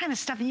 this is the kind of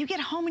stuff that you get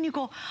home and you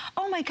go,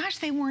 oh my gosh,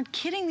 they weren't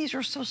kidding. These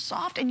are so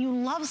soft, and you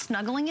love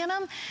snuggling in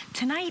them.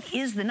 Tonight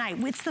is the night.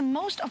 It's the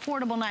most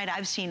affordable night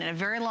I've seen in a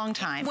very long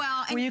time,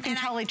 where you can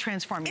totally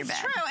transform your bed.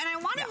 It's true, and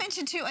I want to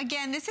mention too,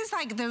 again, this is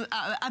like the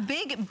a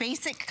big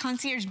basic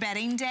concierge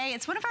bedding day.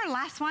 It's one of our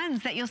last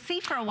ones that you'll see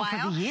for a while.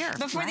 For the year.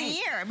 Before the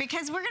year,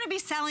 because we're going to be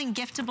selling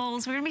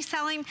giftables. We're going to be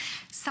selling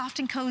soft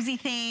and cozy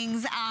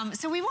things.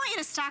 So we want you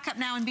to stock up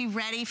now and be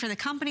ready for the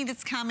company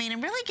that's coming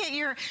and really get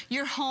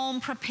your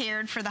home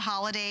prepared for the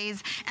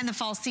holidays and the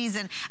fall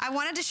season. I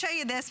wanted to show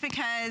you this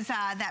because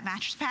that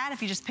mattress pad,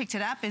 if you just picked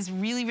it up, is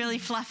really, really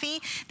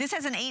fluffy. This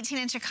has an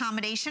 18-inch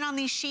accommodation on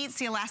these sheets.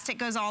 The elastic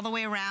goes all the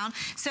way around.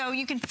 So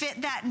you can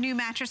fit that new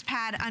mattress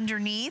pad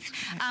underneath.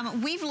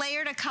 We've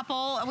layered a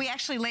couple. We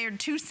actually layered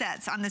 2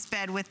 sets on this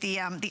bed with the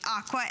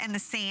aqua and the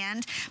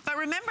sand. But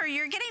remember,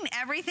 you're getting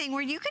everything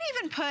where you could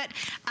even put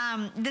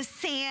the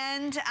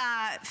sand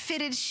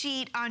fitted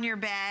sheet on your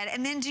bed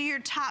and then do your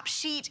top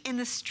sheet in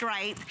the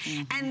stripe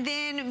and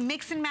then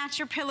mix and match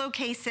your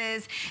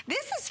pillowcases.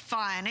 This is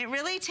fun. It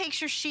really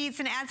takes your sheets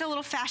and adds a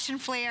little fashion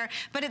flair,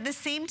 but at the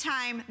same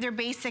time, they're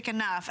basic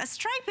enough. A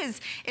stripe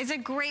is a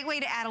great way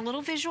to add a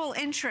little visual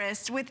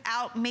interest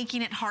without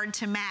making it hard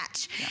to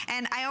match.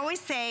 And I always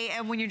say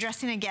when you're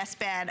dressing a guest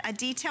bed, a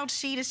detailed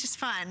sheet is just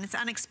fun. It's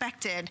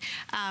unexpected.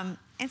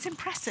 It's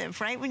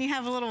impressive, right? When you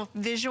have a little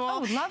visual. Oh,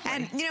 lovely.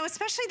 And, you know,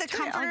 especially the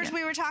comforters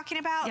we were talking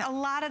about, a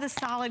lot of the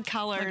solid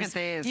colors. Look at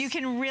these. You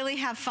can really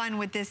have fun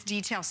with this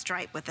detail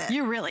stripe with it.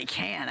 You really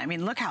can. I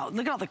mean, look at all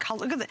the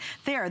color. Look at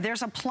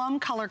there's a plum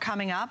color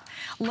coming up.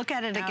 Look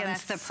at it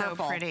against the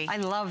purple. So pretty. I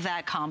love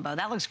that combo.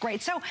 That looks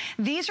great. So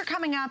these are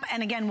coming up,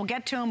 and again, we'll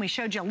get to them. We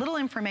showed you a little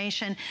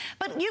information,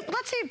 but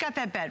let's say you've got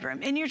that bedroom,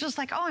 and you're just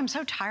like, oh, I'm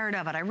so tired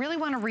of it. I really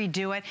want to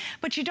redo it,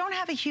 but you don't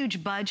have a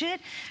huge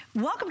budget.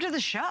 Welcome to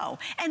the show,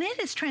 and it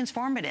is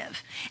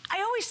transformative.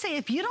 I always say,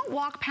 if you don't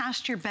walk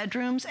past your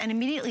bedrooms and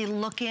immediately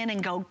look in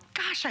and go,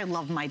 gosh, I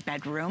love my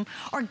bedroom,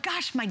 or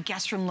gosh, my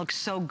guest room looks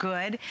so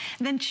good,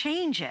 then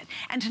change it.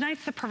 And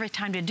tonight's the perfect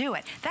time to do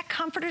it. That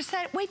comforter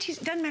set,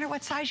 it doesn't matter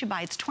what size you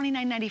buy, it's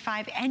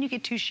 $29.95 and you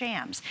get 2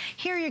 shams.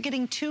 Here you're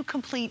getting 2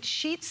 complete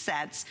sheet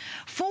sets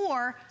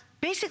for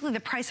basically the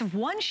price of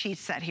 1 sheet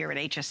set here at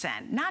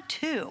HSN, not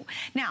 2.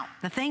 Now,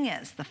 the thing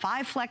is, the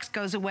 5 Flex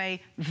goes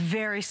away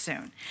very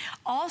soon.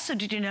 Also,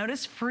 did you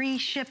notice free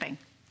shipping?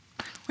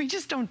 We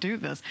just don't do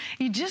this.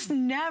 You just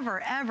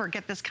never, ever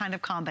get this kind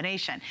of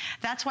combination.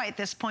 That's why at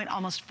this point,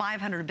 almost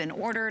 500 have been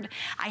ordered.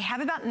 I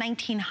have about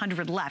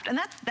 1,900 left, and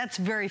that's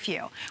very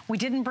few. We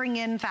didn't bring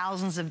in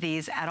thousands of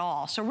these at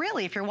all. So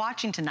really, if you're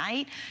watching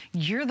tonight,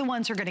 you're the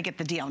ones who are gonna get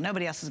the deal.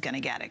 Nobody else is gonna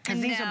get it,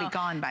 because these will be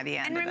gone by the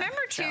end And of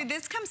remember too,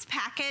 this comes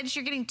packaged.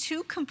 You're getting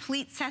 2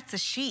 complete sets of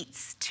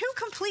sheets. 2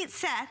 complete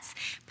sets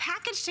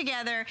packaged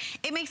together.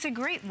 It makes a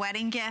great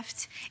wedding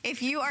gift.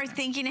 If you are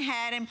thinking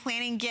ahead and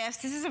planning gifts,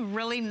 this is a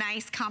really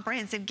nice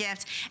comprehensive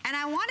gift. And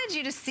I wanted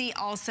you to see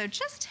also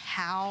just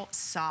how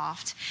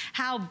soft,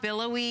 how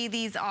billowy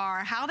these are,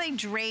 how they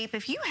drape.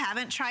 If you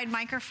haven't tried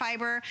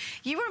microfiber,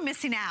 you are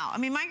missing out. I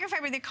mean,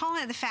 microfiber, they're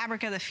calling it the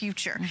fabric of the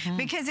future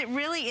because it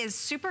really is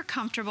super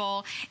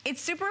comfortable.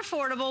 It's super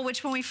affordable,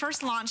 which when we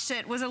first launched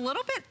it was a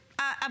little bit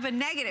of a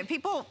negative.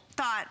 People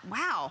thought,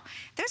 wow,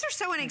 those are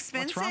so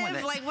inexpensive. What's wrong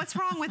with it? Like, what's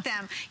wrong with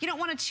them? You don't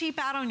want to cheap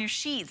out on your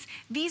sheets.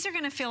 These are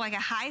going to feel like a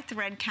high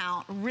thread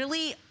count,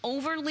 really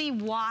overly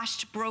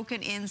washed,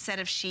 broken in set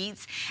of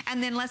sheets.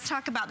 And then let's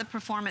talk about the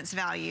performance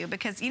value,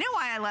 because you know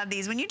why I love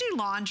these? When you do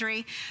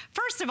laundry,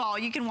 first of all,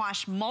 you can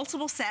wash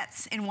multiple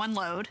sets in one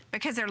load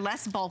because they're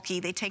less bulky.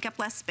 They take up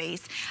less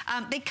space.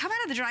 They come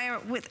out of the dryer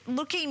with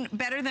looking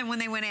better than when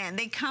they went in.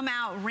 They come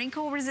out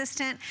wrinkle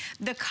resistant.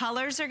 The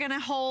colors are going to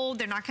hold.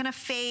 They're not going to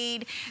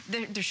fade.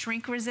 They're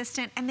shrink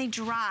resistant, and they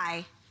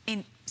dry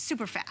in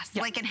super fast,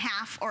 like in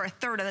half or a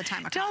third of the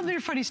time. Tell me a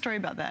funny story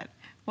about that.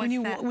 When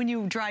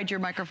you dried your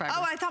microfiber.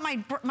 Oh, I thought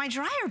my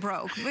dryer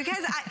broke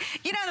because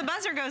you know, the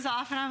buzzer goes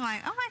off and I'm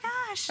like, oh my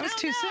gosh. That was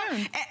too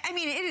soon. I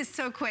mean, it is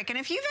so quick. And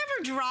if you've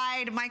ever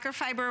dried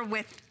microfiber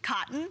with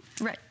cotton,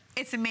 right,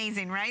 it's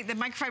amazing, right? The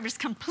microfiber is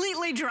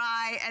completely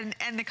dry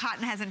and the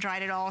cotton hasn't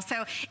dried at all.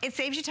 So it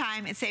saves you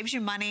time, it saves you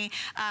money.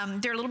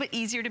 They're a little bit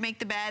easier to make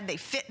the bed. They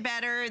fit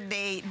better.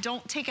 They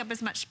don't take up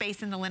as much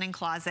space in the linen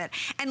closet.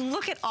 And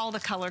look at all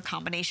the color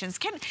combinations.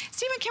 Steven,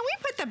 can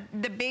we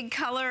put the big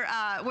color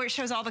where it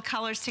shows all the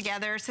colors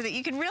together so that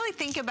you can really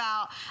think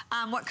about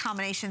what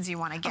combinations you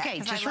want to get? Okay,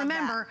 just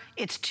remember,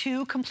 it's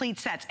 2 complete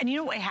sets. And you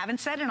know what I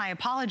haven't said, and I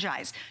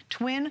apologize,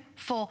 twin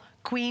full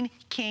Queen,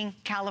 king,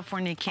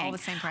 California king. All the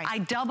same price. I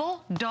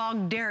double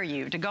dog dare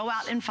you to go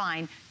out and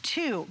find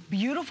 2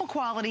 beautiful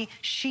quality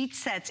sheet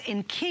sets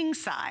in king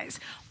size,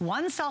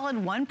 1 solid,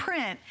 1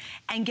 print,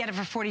 and get it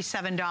for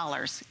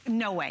 $47.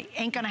 No way,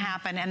 ain't gonna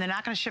happen, and they're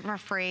not gonna ship for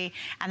free,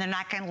 and they're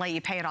not gonna let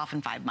you pay it off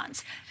in 5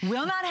 months.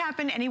 Will not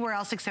happen anywhere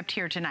else except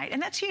here tonight,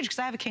 and that's huge because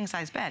I have a king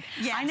size bed.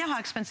 Yes. I know how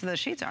expensive those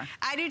sheets are.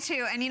 I do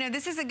too, and you know,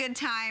 this is a good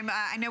time.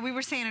 I know we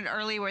were saying it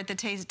earlier at the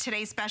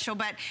today's special,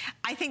 but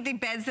I think the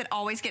beds that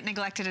always get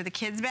neglected are the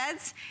kids'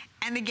 beds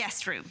and the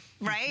guest room,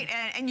 right?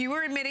 And you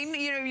were admitting,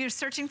 you know, you're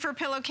searching for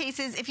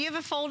pillowcases. If you have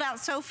a fold-out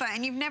sofa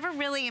and you've never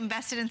really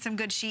invested in some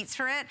good sheets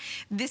for it,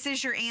 this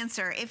is your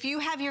answer. If you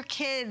have your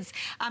kids,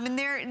 and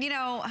they're, you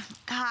know,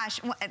 gosh,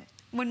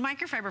 when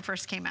microfiber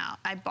first came out,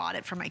 I bought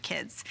it for my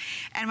kids.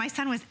 And my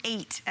son was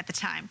 8 at the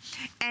time.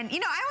 And, you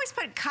know, I always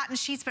put cotton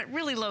sheets, but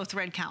really low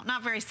thread count,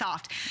 not very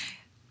soft.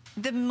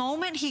 The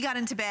moment he got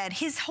into bed,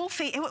 his whole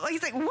face,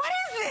 he's like, what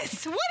is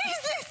this? What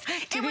is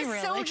this? It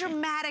was so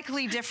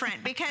dramatically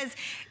different because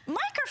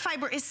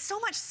microfiber is so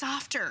much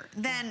softer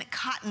than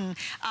cotton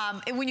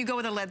when you go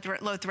with a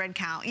low thread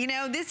count. You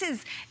know, this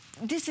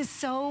is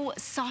so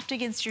soft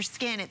against your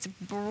skin. It's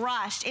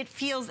brushed. It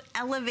feels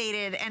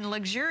elevated and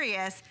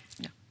luxurious.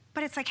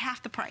 But it's like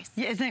half the price.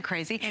 Yeah, isn't it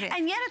crazy? It is.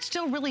 And yet it's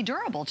still really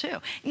durable too.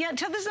 Yeah,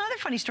 there's another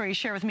funny story you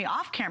shared with me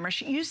off camera.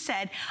 You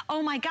said,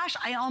 oh my gosh,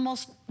 I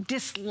almost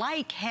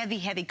dislike heavy,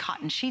 heavy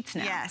cotton sheets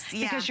now. Yes,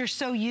 yeah. Because you're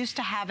so used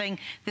to having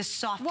this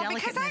soft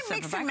delicateness of a microfiber. Because I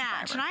mix and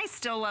match, and I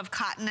still love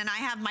cotton, and I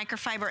have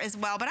microfiber as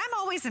well, but I'm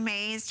always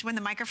amazed when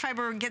the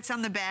microfiber gets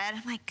on the bed.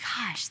 I'm like,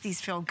 gosh,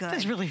 these feel good.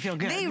 These really feel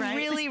good, They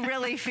really,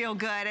 really feel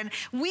good. And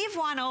we've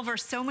won over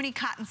so many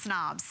cotton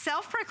snobs,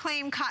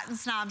 self-proclaimed cotton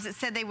snobs that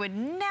said they would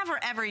never,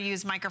 ever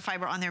use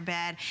microfiber on their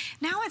bed.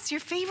 Now it's your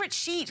favorite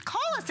sheet.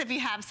 Call us if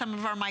you have some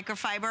of our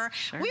microfiber.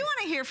 Sure. We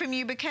want to hear from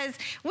you because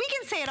we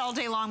can say it all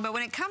day long, but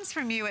when it comes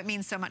from you, it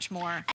means so much more.